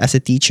undervalued as a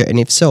teacher? And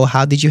if so,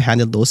 how did you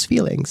handle those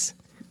feelings?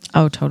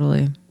 Oh,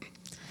 totally.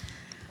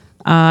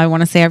 I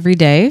want to say every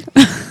day.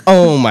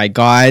 Oh my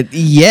God.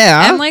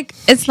 Yeah. And like,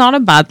 it's not a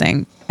bad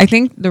thing. I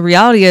think the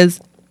reality is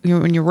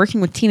when you're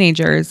working with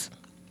teenagers,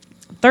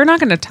 they're not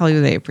going to tell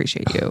you they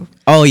appreciate you.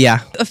 Oh yeah.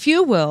 A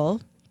few will.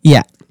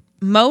 Yeah.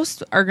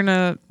 Most are going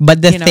to.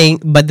 But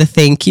the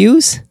thank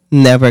yous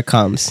never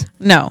comes.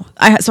 No.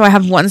 So I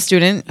have one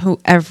student who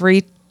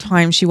every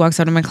time she walks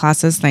out of my class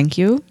says thank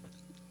you.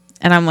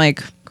 And I'm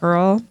like,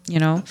 girl,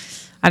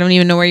 I don't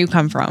even know where you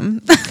come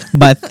from.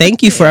 But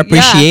thank you for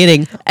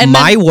appreciating And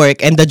my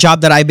work and the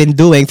job that I've been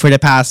doing for the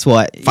past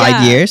 5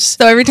 Yeah. years.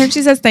 So every time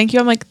she says thank you,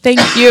 I'm like, thank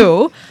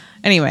you.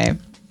 Anyway,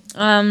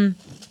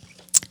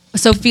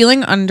 So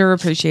feeling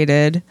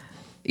underappreciated.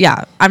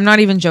 Yeah, I'm not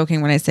even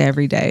joking when I say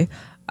every day.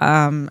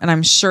 And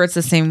I'm sure it's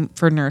the same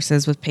for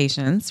nurses with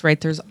patients, right?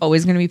 There's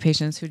always going to be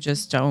patients who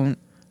just don't.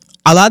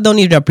 A lot don't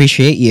even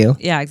appreciate you.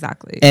 Yeah,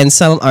 exactly. And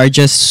some are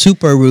just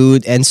super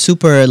rude and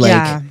super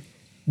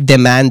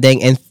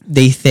demanding, and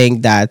they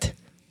think that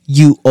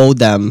you owe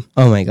them.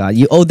 Oh my God,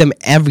 you owe them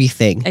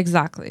everything.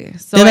 Exactly.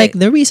 So They're like,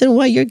 the reason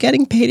why you're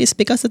getting paid is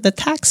because of the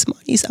tax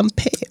monies I'm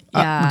paying.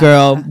 Yeah.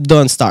 Girl,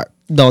 don't start.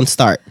 Don't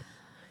start.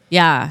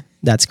 Yeah.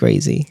 That's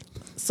crazy.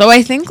 So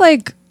I think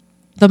like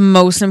the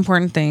most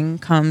important thing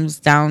comes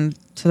down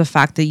to the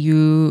fact that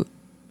you,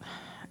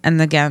 and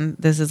again,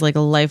 this is like a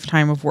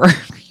lifetime of work.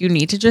 You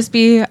need to just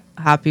be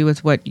happy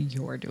with what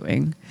you're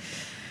doing.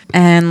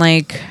 And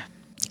I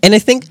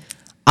think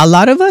a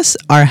lot of us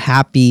are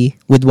happy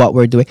with what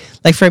we're doing.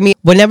 Like for me,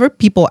 whenever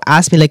people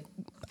ask me, like,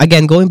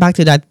 again, going back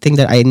to that thing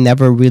that I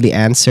never really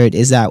answered,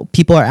 is that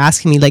people are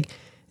asking me like,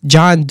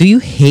 John, do you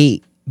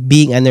hate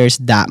being a nurse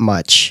that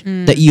much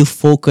that you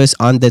focus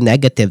on the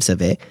negatives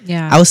of it?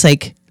 Yeah. I was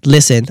like,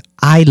 listen,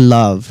 I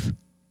love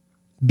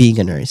being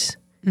a nurse.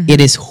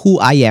 It is who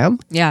I am.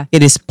 Yeah.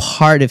 It is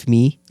part of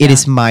me. It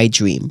is my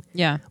dream.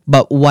 Yeah.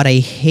 But what I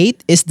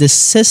hate is the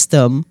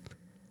system,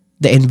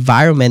 the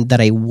environment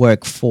that I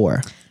work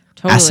for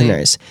as a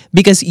nurse.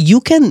 Because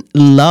you can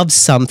love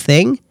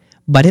something,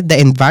 but if the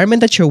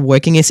environment that you're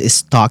working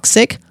is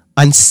toxic,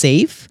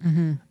 unsafe,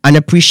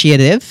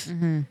 unappreciative,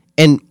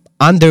 and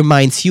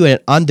undermines you and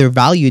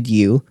undervalued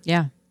you,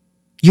 Yeah.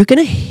 you're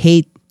gonna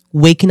hate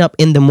waking up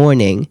in the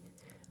morning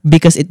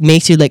because it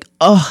makes you like,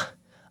 oh,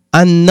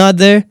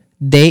 another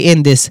day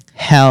in this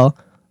hell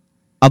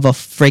of a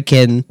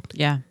freaking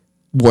Yeah.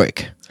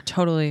 work.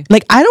 Totally.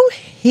 Like, I don't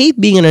hate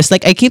being a nurse.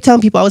 Like, I keep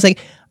telling people, I was like,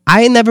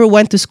 I never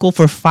went to school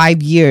for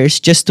 5 years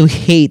just to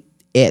hate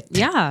it.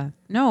 Yeah.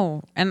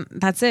 No. And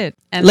that's it.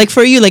 And Like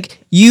for you, like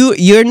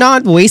you're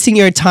not wasting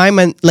your time,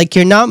 and like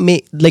you're not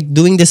like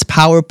doing this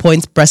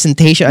PowerPoint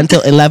presentation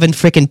until 11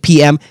 freaking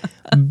PM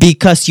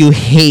because you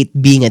hate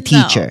being a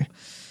teacher.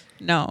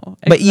 No.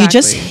 But you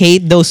just exactly.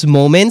 hate those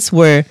moments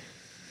where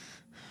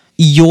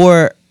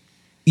your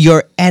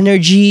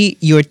energy,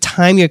 your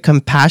time, your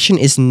compassion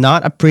is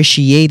not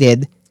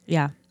appreciated,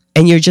 Yeah.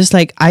 and you're just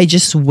like, I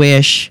just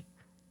wish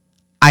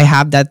I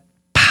have that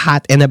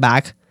pat in the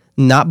back,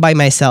 not by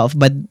myself,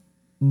 but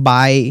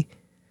by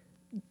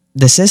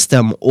the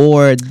system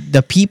or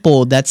the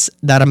people that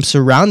I'm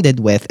surrounded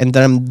with and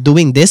that I'm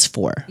doing this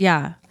for.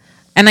 Yeah.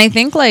 And I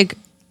think like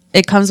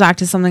it comes back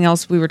to something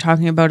else we were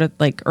talking about it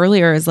like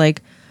earlier, is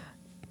like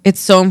it's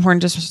so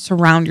important to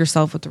surround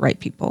yourself with the right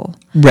people.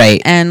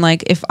 Right. And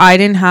like if I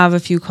didn't have a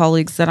few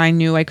colleagues that I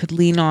knew I could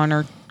lean on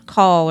or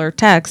call or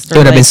text, It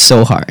would have been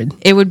so hard.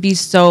 It would be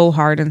so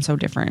hard and so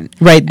different.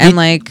 Right. And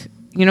like,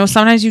 you know,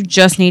 sometimes you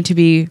just need to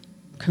be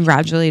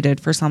congratulated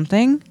for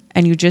something,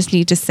 and you just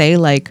need to say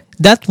like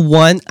that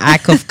one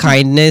act of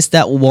kindness,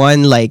 that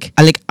one like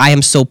I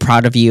am so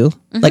proud of you.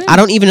 Like, I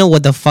don't even know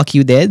what the fuck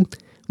you did,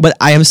 but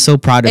I am so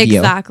proud of you.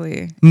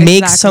 Exactly.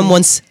 Make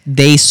someone's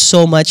day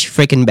so much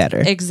freaking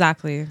better.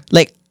 Exactly.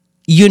 Like,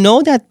 you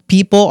know that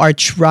people are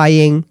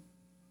trying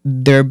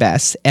their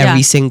best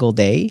every single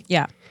day,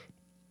 Yeah.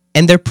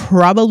 and they're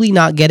probably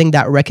not getting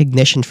that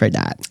recognition for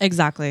that.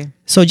 Exactly.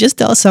 So just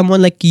tell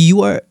someone like,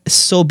 you are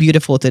so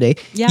beautiful today.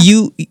 Yeah.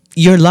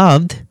 You're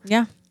loved.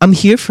 Yeah. I'm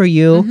here for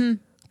you.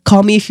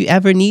 Call me if you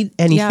ever need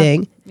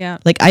anything. Yeah.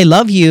 Like, I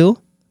love you.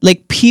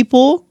 Like,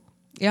 people,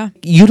 Yeah.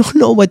 you don't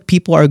know what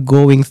people are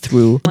going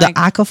through. Like- the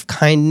act of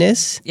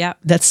kindness, Yeah.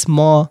 that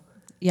small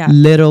Yeah.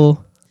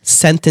 little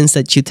sentence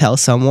that you tell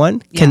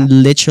someone can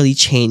literally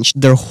change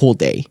their whole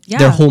day,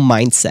 their Yeah. whole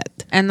mindset.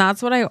 And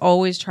that's what I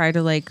always try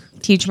to like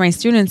teach my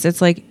students. It's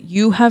like,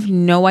 you have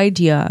no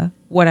idea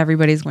what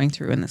everybody's going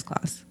through in this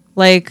class.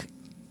 Like,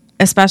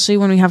 especially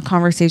when we have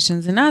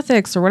conversations in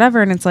ethics or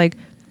whatever. And it's like,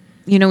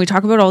 you know, we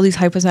talk about all these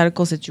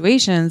hypothetical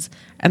situations,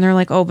 and they're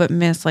like, oh, but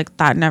miss, like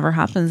that never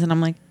happens. And I'm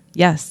like,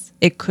 yes,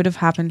 it could have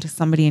happened to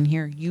somebody in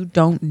here. You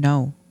don't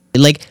know.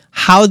 Like,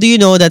 how do you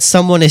know that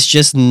someone is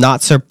just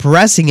not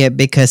suppressing it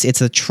because it's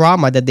a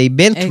trauma that they've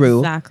been through?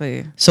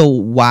 Exactly. So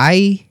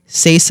why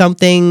say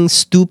something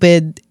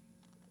stupid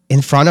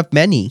in front of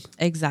many?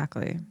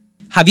 Exactly.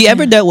 Have you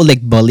ever dealt with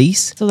like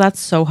bullies? So that's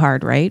so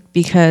hard, right?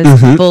 Because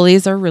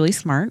bullies are really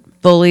smart.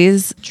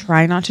 Bullies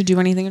try not to do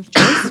anything of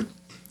choice,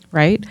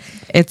 right?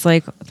 It's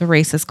like the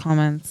racist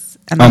comments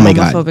and the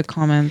homophobic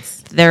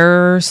comments.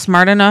 They're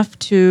smart enough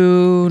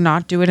to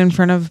not do it in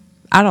front of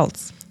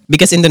adults.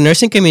 Because in the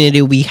nursing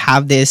community, we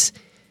have this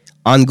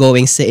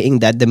ongoing saying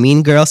that the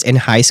mean girls in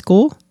high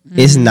school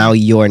is now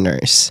your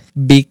nurse.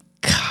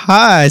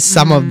 Because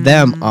some of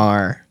them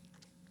are.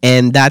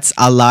 And that's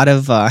a lot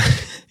of...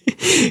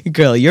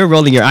 Girl, you're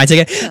rolling your eyes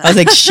again. I was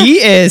like, she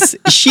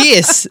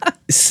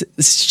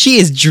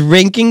is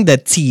drinking the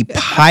tea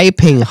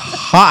piping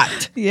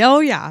hot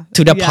Oh, yeah.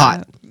 to the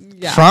pot.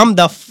 Yeah. From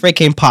the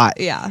freaking pot.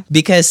 Yeah.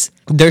 Because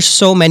there's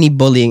so many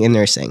bullying in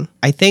nursing.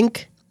 I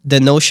think the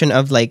notion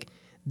of like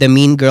the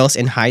mean girls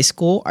in high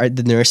school are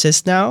the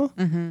nurses now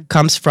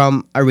comes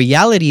from a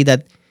reality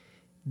that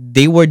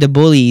they were the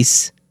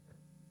bullies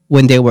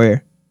when they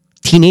were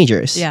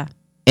teenagers. Yeah.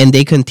 And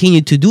they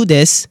continue to do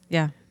this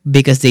Yeah.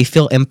 because they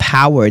feel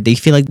empowered. They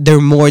feel like they're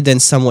more than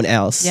someone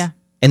else. Yeah.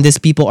 And these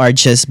people are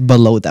just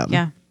below them.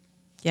 Yeah.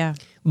 Yeah.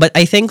 But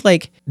I think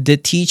like the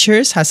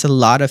teachers has a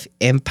lot of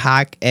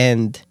impact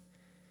and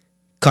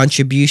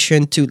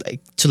contribution to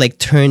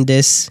turn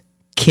this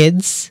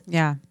kids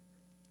Yeah.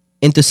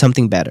 into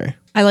something better.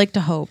 I like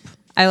to hope.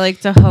 I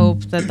like to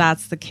hope that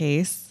that's the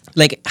case.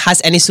 Like,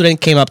 has any student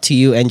came up to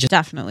you and just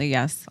Definitely,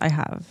 yes, I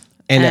have.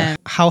 and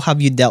how have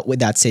you dealt with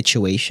that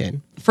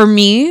situation? For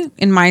me,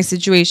 in my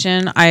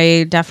situation,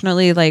 I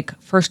definitely like,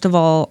 first of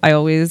all, I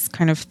always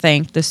kind of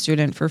thank the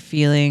student for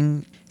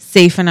feeling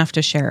safe enough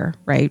to share,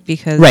 right?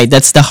 Because Right,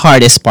 that's the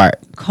hardest part.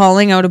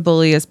 calling out a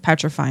bully is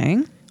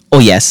petrifying. Oh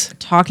yes.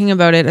 Talking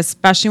about it,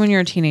 especially when you're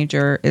a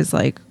teenager, is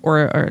like,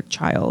 or a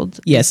child.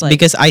 Yes, is like,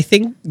 because I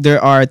think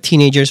there are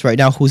teenagers right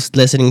now who's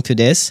listening to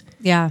this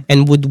yeah.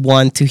 and would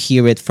want to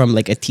hear it from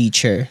like a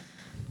teacher.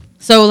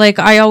 So like,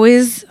 I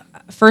always,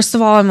 first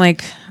of all, I'm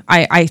like,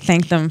 I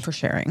thank them for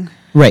sharing.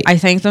 Right. I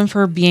thank them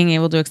for being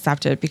able to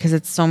accept it because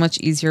it's so much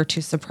easier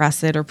to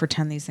suppress it or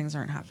pretend these things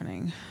aren't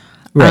happening.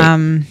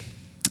 Right.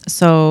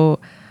 So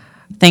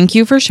thank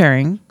you for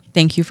sharing.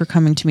 Thank you for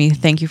coming to me.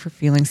 Thank you for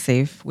feeling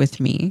safe with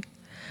me.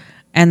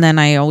 And then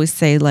I always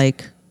say,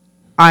 like,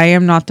 I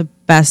am not the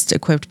best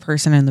equipped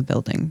person in the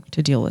building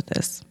to deal with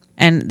this.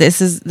 And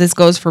this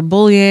goes for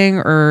bullying,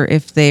 or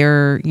if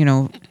they're,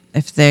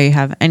 if they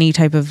have any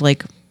type of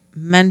like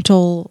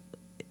mental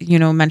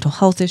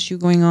health issue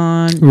going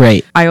on.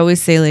 Right. I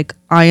always say, like,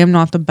 I am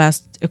not the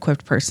best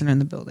equipped person in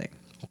the building.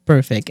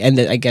 Perfect. And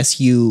then I guess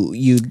you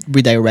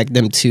redirect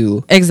them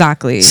to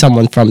Exactly.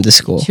 someone from the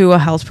school. To a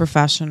health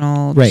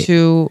professional, Right.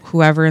 to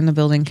whoever in the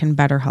building can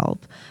better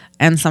help.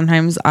 And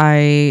sometimes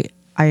I'm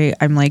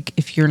like,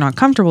 if you're not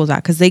comfortable with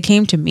that, because they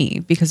came to me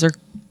because they're,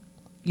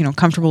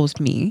 comfortable with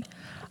me,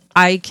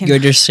 I can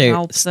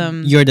help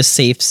them. You're the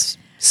safe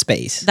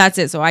space. That's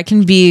it. So I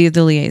can be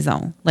the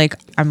liaison. Like,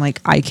 I'm like,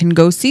 I can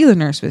go see the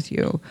nurse with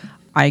you.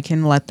 I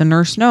can let the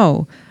nurse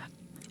know.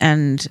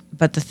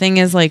 But the thing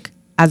is, like,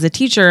 as a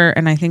teacher,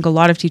 and I think a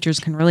lot of teachers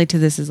can relate to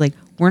this, is like,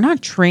 we're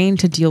not trained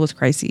to deal with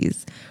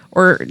crises,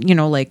 or,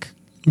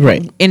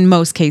 Right. in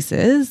most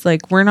cases,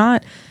 like, we're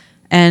not.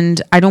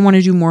 And I don't want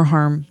to do more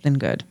harm than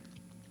good.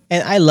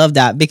 And I love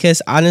that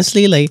because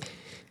honestly, like,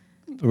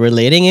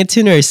 relating it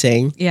to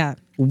nursing, Yeah.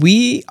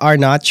 we are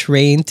not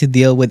trained to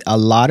deal with a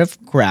lot of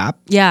crap,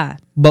 Yeah.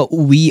 but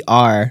we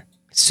are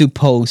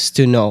supposed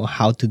to know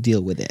how to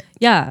deal with it.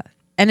 Yeah.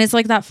 And it's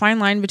like that fine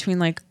line between,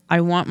 like,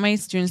 I want my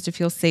students to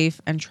feel safe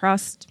and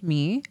trust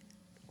me,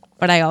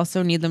 but I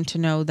also need them to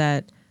know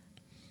that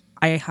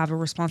I have a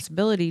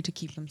responsibility to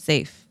keep them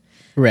safe.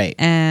 Right.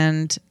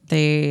 And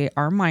they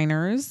are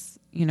minors,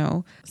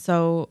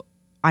 so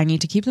I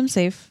need to keep them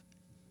safe.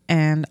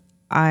 And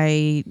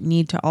I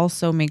need to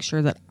also make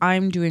sure that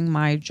I'm doing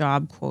my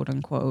job, quote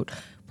unquote,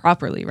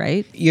 properly,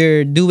 right?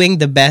 You're doing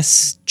the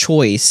best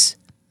choice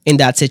in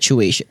that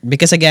situation.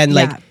 Because again,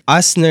 like Yeah.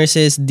 us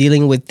nurses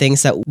dealing with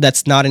things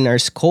that's not in our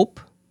scope,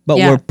 but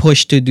Yeah. we're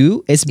pushed to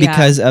do, it's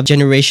because of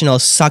generational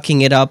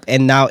sucking it up,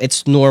 and now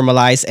it's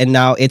normalized, and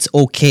now it's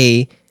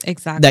okay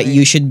Exactly. that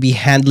you should be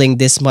handling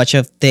this much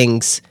of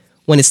things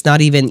when it's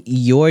not even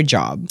your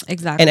job.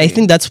 Exactly. And I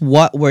think that's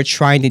what we're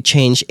trying to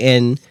change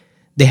in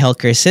the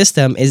healthcare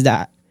system, is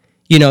that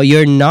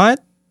you're not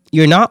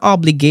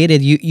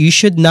obligated. You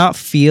should not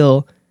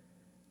feel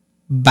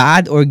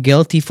bad or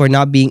guilty for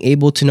not being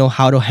able to know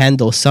how to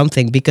handle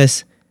something,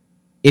 because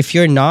if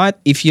you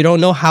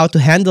don't know how to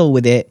handle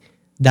with it,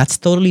 that's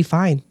totally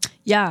fine.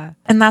 Yeah.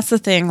 And that's the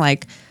thing.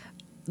 Like,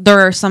 there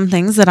are some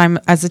things that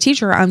as a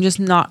teacher, I'm just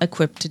not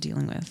equipped to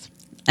dealing with.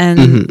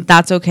 And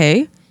that's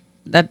okay.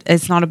 That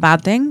it's not a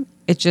bad thing.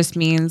 It just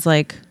means,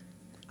 like,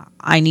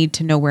 I need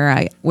to know where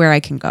I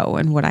can go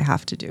and what I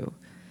have to do.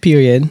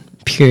 Period,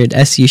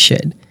 as you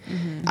should.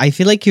 I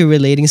feel like you're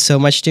relating so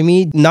much to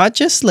me, not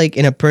just like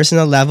in a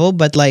personal level,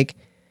 but like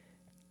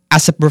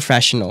as a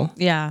professional,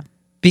 Yeah.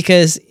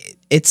 because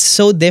it's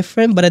so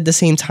different, but at the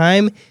same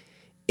time,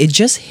 it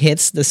just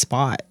hits the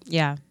spot.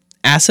 Yeah.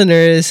 As a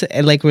nurse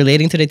and like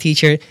relating to the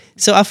teacher.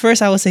 So at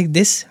first I was like,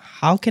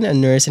 how can a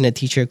nurse and a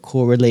teacher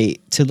correlate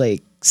to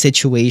like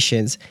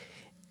situations?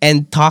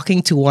 And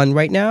talking to one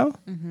right now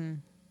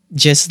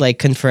just like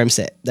confirms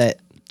it, that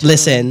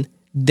listen,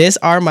 these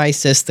are my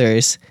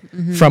sisters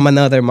from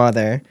another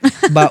mother,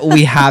 but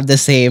we have the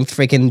same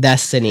freaking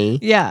destiny.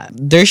 Yeah.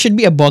 There should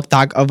be a book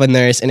talk of a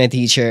nurse and a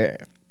teacher.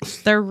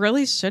 There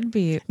really should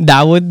be.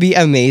 That would be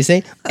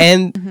amazing.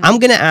 And I'm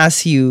going to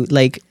ask you,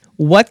 like,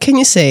 what can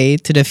you say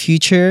to the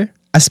future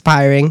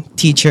aspiring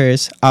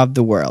teachers of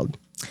the world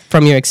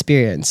from your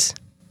experience?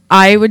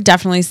 I would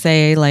definitely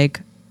say,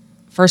 like,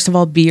 first of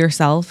all, be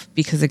yourself,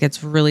 because it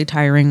gets really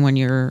tiring when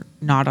you're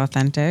not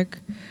authentic.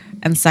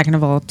 And second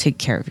of all, take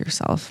care of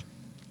yourself.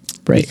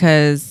 Right.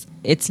 Because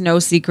it's no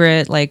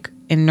secret, like,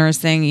 in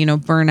nursing,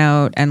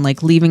 burnout and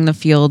like leaving the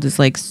field is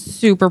like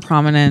super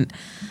prominent.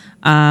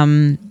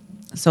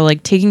 So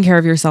like taking care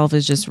of yourself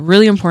is just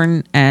really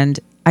important. And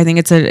I think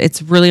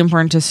it's really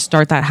important to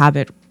start that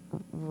habit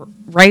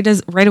right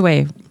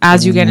away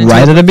as you get into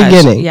Right the at the profession.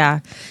 beginning. Yeah.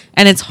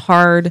 And it's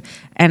hard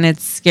and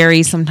it's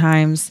scary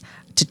sometimes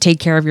to take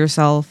care of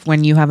yourself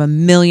when you have a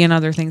million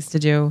other things to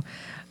do.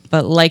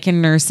 But like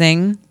in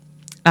nursing,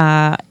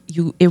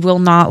 it will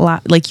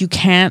not you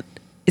can't,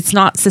 it's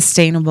not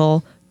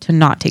sustainable to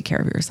not take care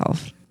of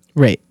yourself.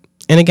 Right.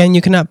 And again,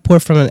 you cannot pour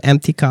from an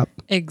empty cup.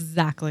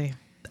 Exactly.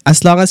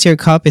 As long as your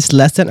cup is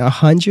less than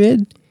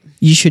 100,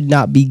 you should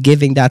not be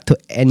giving that to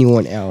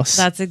anyone else.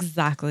 That's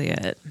exactly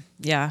it.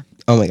 Yeah.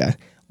 Oh my God.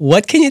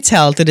 What can you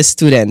tell to the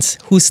students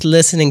who's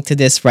listening to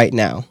this right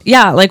now?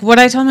 Yeah, like what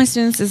I tell my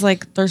students is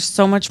like there's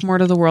so much more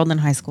to the world than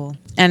high school.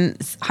 And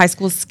high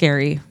school is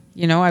scary.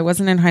 You know, I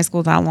wasn't in high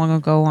school that long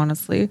ago,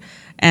 honestly.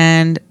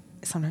 And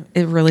sometimes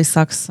it really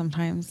sucks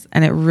sometimes.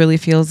 And it really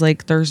feels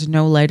like there's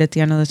no light at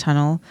the end of the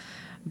tunnel.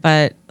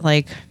 But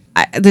like,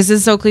 this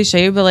is so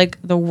cliche, but like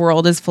the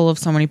world is full of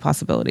so many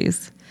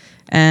possibilities.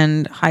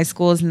 And high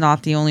school is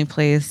not the only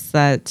place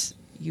that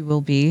you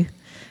will be.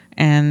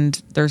 And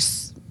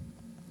there's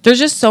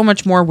just so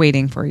much more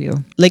waiting for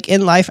you. Like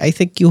in life, I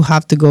think you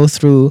have to go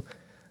through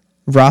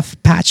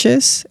rough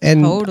patches,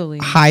 and Totally.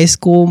 high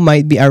school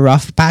might be a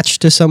rough patch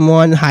to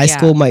someone. High Yeah.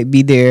 school might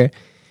be their,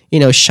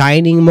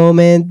 shining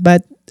moment,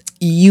 but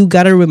you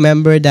got to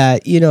remember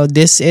that,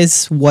 this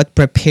is what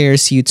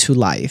prepares you to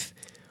life.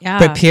 Yeah.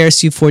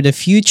 Prepares you for the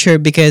future,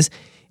 because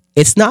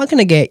it's not going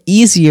to get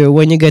easier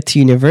when you get to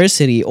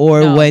university,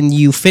 or No. when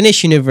you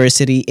finish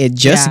university, it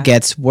just Yeah.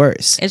 gets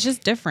worse. It's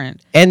just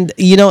different. And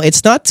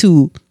it's not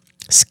to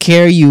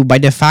scare you by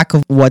the fact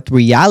of what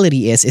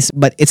reality is,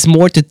 but it's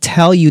more to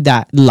tell you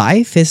that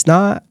life is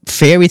not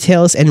fairy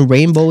tales and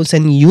rainbows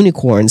and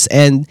unicorns,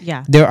 and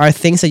Yeah. there are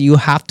things that you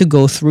have to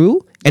go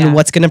through, and Yeah.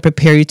 what's going to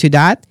prepare you to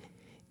that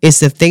is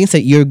the things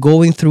that you're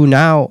going through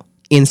now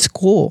in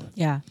school.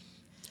 Yeah.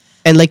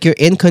 And like you're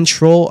in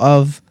control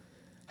of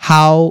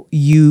how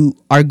you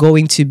are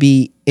going to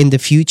be in the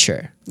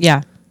future.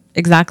 Yeah,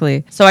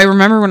 exactly. So I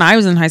remember when I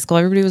was in high school,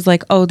 everybody was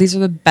like, oh, these are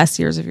the best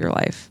years of your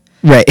life.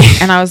 Right.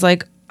 And I was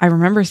like, I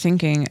remember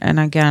thinking, and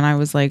again, I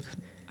was like,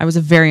 I was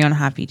a very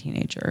unhappy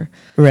teenager.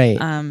 Right.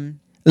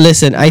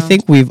 Listen, I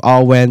think we've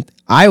all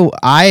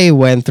I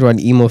went through an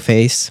emo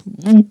phase.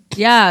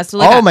 Yeah. So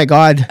like, Oh my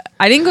God.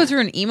 I didn't go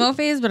through an emo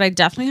phase, but I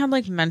definitely had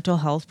like mental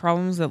health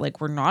problems that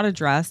like were not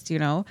addressed,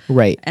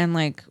 Right. and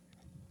like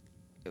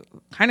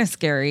kind of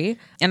scary.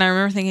 And I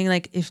remember thinking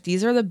like, if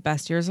these are the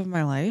best years of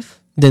my life,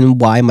 Then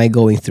why am I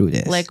going through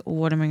this? like,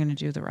 what am I going to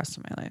do the rest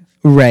of my life?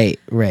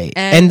 Right.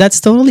 And that's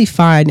totally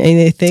fine.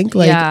 And I think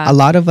like Yeah. a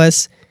lot of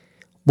us,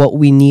 what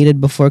we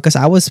needed before, because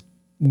I was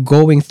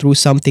going through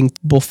something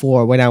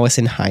before when I was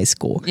in high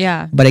school.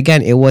 Yeah. But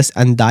again, it was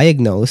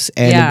undiagnosed,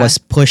 and Yeah. it was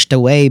pushed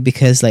away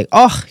because like,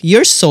 oh,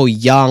 you're so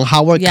young.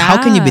 How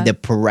can you be Yeah.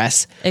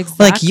 depressed?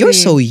 Like, you're Exactly.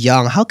 so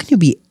young. How can you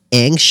be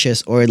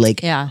anxious or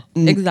like? Yeah,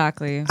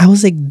 exactly. I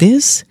was like,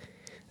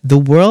 the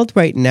world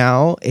right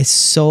now is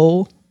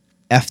so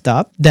effed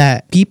up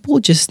that people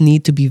just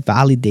need to be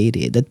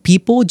validated, that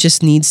people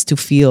just needs to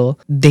feel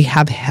they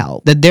have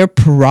help, that their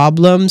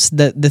problems,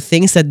 the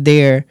things that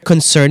they're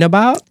concerned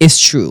about is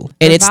true.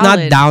 And They're it's not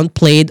valid.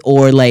 downplayed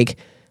or like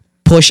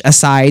pushed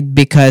aside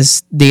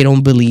because they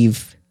don't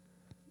believe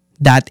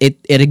that it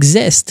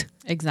exists.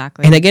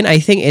 Exactly. And again, I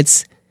think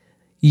it's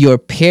your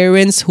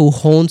parents who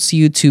hones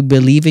you to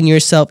believe in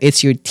yourself.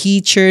 It's your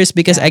teachers,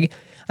 because I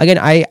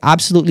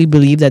absolutely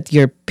believe that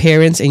your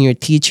parents and your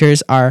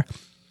teachers are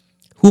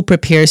who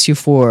prepares you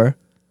for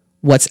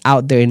what's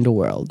out there in the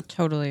world.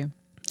 Totally.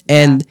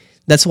 And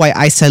that's why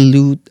I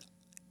salute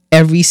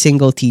every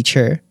single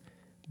teacher,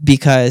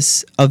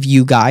 because of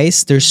you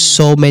guys. There's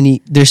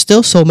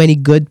still so many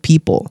good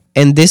people.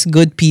 And these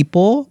good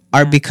people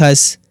are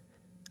because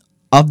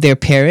of their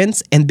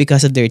parents and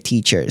because of their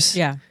teachers.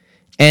 Yeah.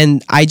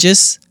 And I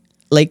just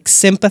like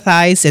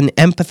sympathize and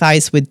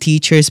empathize with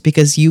teachers,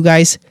 because you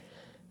guys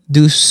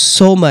do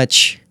so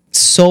much,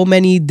 so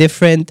many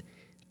different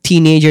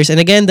teenagers. And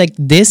again, like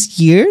these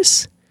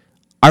years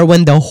are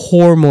when the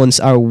hormones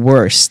are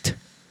worst.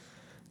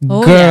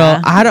 Oh, Girl,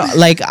 yeah.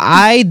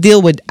 I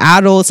deal with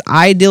adults.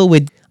 I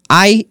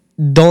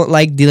don't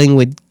like dealing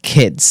with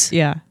kids.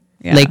 Yeah.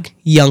 Yeah. Like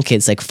young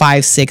kids, like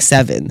 5, 6,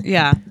 7.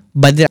 yeah.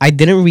 But I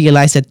didn't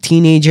realize that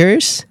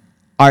teenagers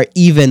are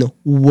even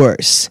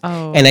worse.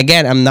 Oh. And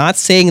again, I'm not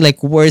saying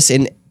like worse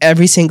in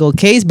every single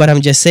case, but I'm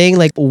just saying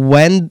like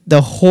when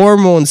the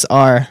hormones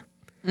are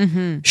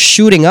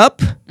shooting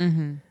up,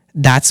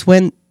 that's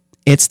when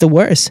it's the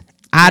worst.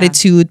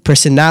 Attitude,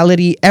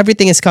 personality,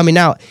 everything is coming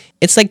out.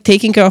 It's like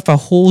taking care of a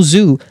whole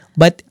zoo,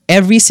 but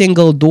every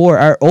single door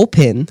are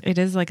open. It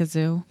is like a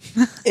zoo.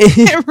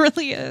 It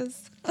really is.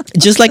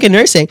 Just like in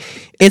nursing,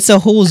 it's a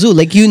whole zoo.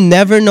 Like you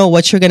never know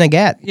what you're gonna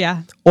get.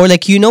 Yeah. Or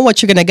like you know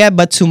what you're gonna get,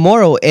 but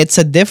tomorrow it's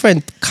a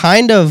different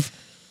kind of,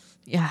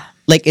 Yeah.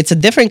 like it's a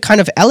different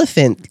kind of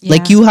elephant. Yeah.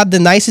 Like you had the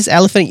nicest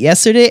elephant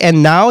yesterday,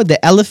 and now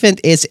the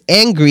elephant is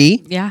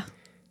angry. Yeah.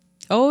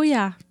 Oh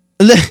yeah.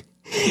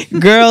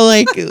 Girl,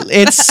 like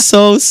it's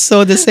so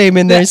the same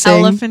in The nursing.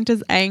 elephant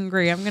is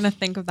angry. I'm gonna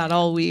think of that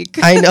all week.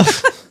 I know.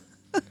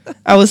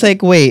 I was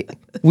like, wait,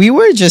 We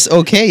were just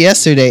okay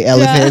yesterday,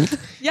 elephant.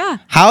 Yeah.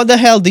 How the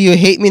hell do you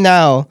hate me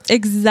now?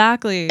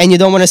 Exactly. And you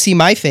don't want to see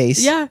my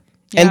face? yeah.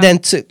 And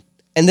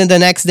then the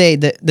next day,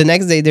 the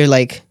next day they're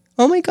like,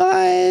 "Oh my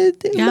god,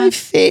 my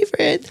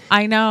favorite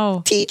I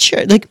know.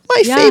 teacher, like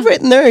my Yeah.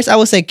 favorite nurse." I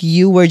was like,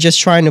 "You were just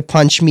trying to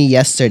punch me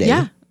yesterday.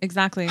 Yeah.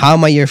 Exactly. How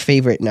am I your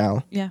favorite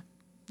now?" Yeah.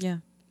 Yeah.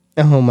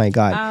 Oh my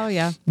god. Oh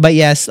yeah. But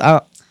yes,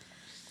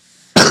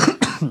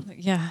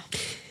 Yeah.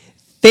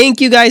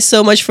 thank you guys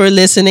so much for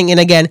listening. And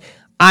again,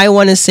 I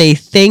want to say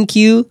thank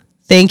you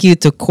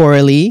to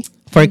Coralie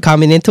for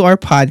coming into our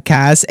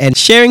podcast and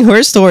sharing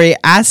her story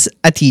as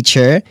a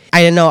teacher.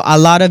 I know a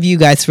lot of you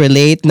guys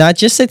relate, not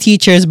just the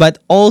teachers, but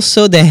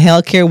also the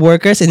healthcare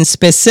workers and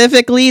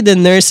specifically the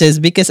nurses,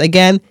 because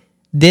again,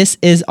 this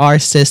is our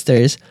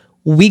sisters.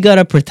 We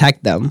gotta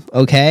protect them,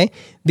 okay?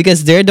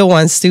 Because they're the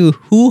ones too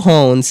who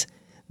owns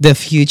the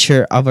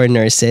future of our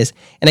nurses.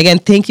 And again,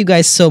 thank you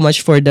guys so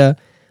much for the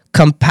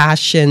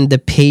compassion, the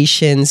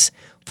patience,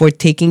 for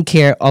taking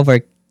care of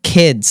our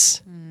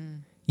kids.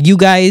 You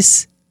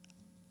guys,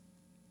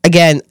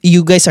 again,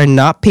 you guys are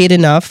not paid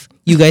enough.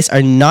 You guys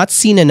are not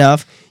seen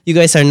enough. You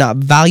guys are not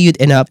valued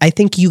enough. I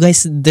think you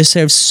guys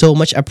deserve so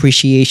much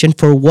appreciation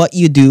for what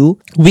you do.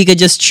 We could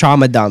just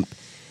trauma dump.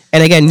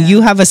 And again,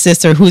 you have a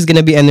sister who's going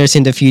to be a nurse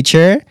in the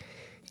future.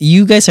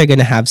 You guys are going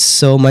to have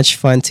so much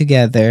fun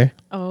together.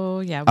 Oh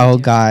yeah. Oh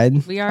do.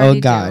 God. We already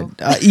Oh God.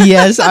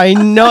 Yes, I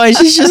know. And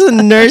she's just a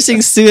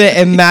nursing student.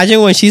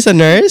 Imagine when she's a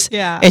nurse.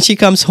 Yeah. And she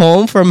comes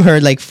home from her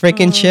like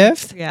freaking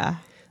shift. Yeah.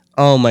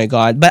 Oh my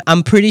God. But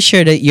I'm pretty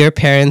sure that your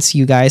parents,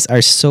 you guys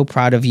are so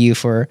proud of you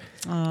for,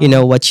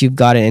 what you've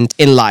gotten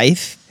in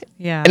life.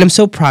 Yeah. And I'm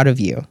so proud of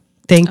you.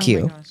 Thank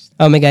you. gosh.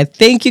 Oh my God.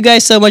 Thank you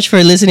guys so much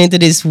for listening to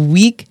this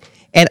week.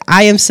 And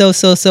I am so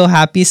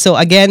happy. So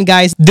again,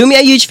 guys, do me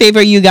a huge favor,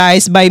 you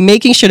guys, by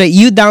making sure that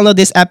you download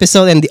this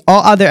episode and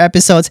all other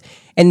episodes,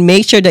 and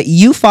make sure that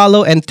you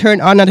follow and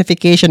turn on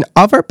notification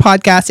of our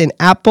podcast in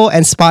Apple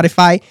and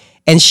Spotify,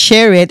 and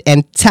share it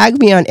and tag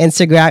me on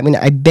Instagram. And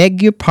I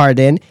beg your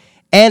pardon.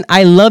 And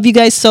I love you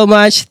guys so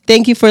much.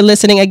 Thank you for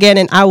listening again.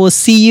 And I will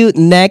see you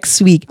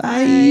next week.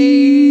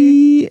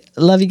 Bye.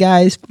 Love you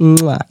guys.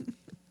 Mwah.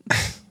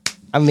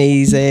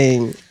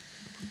 Amazing.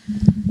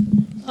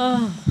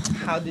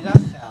 How did that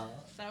feel?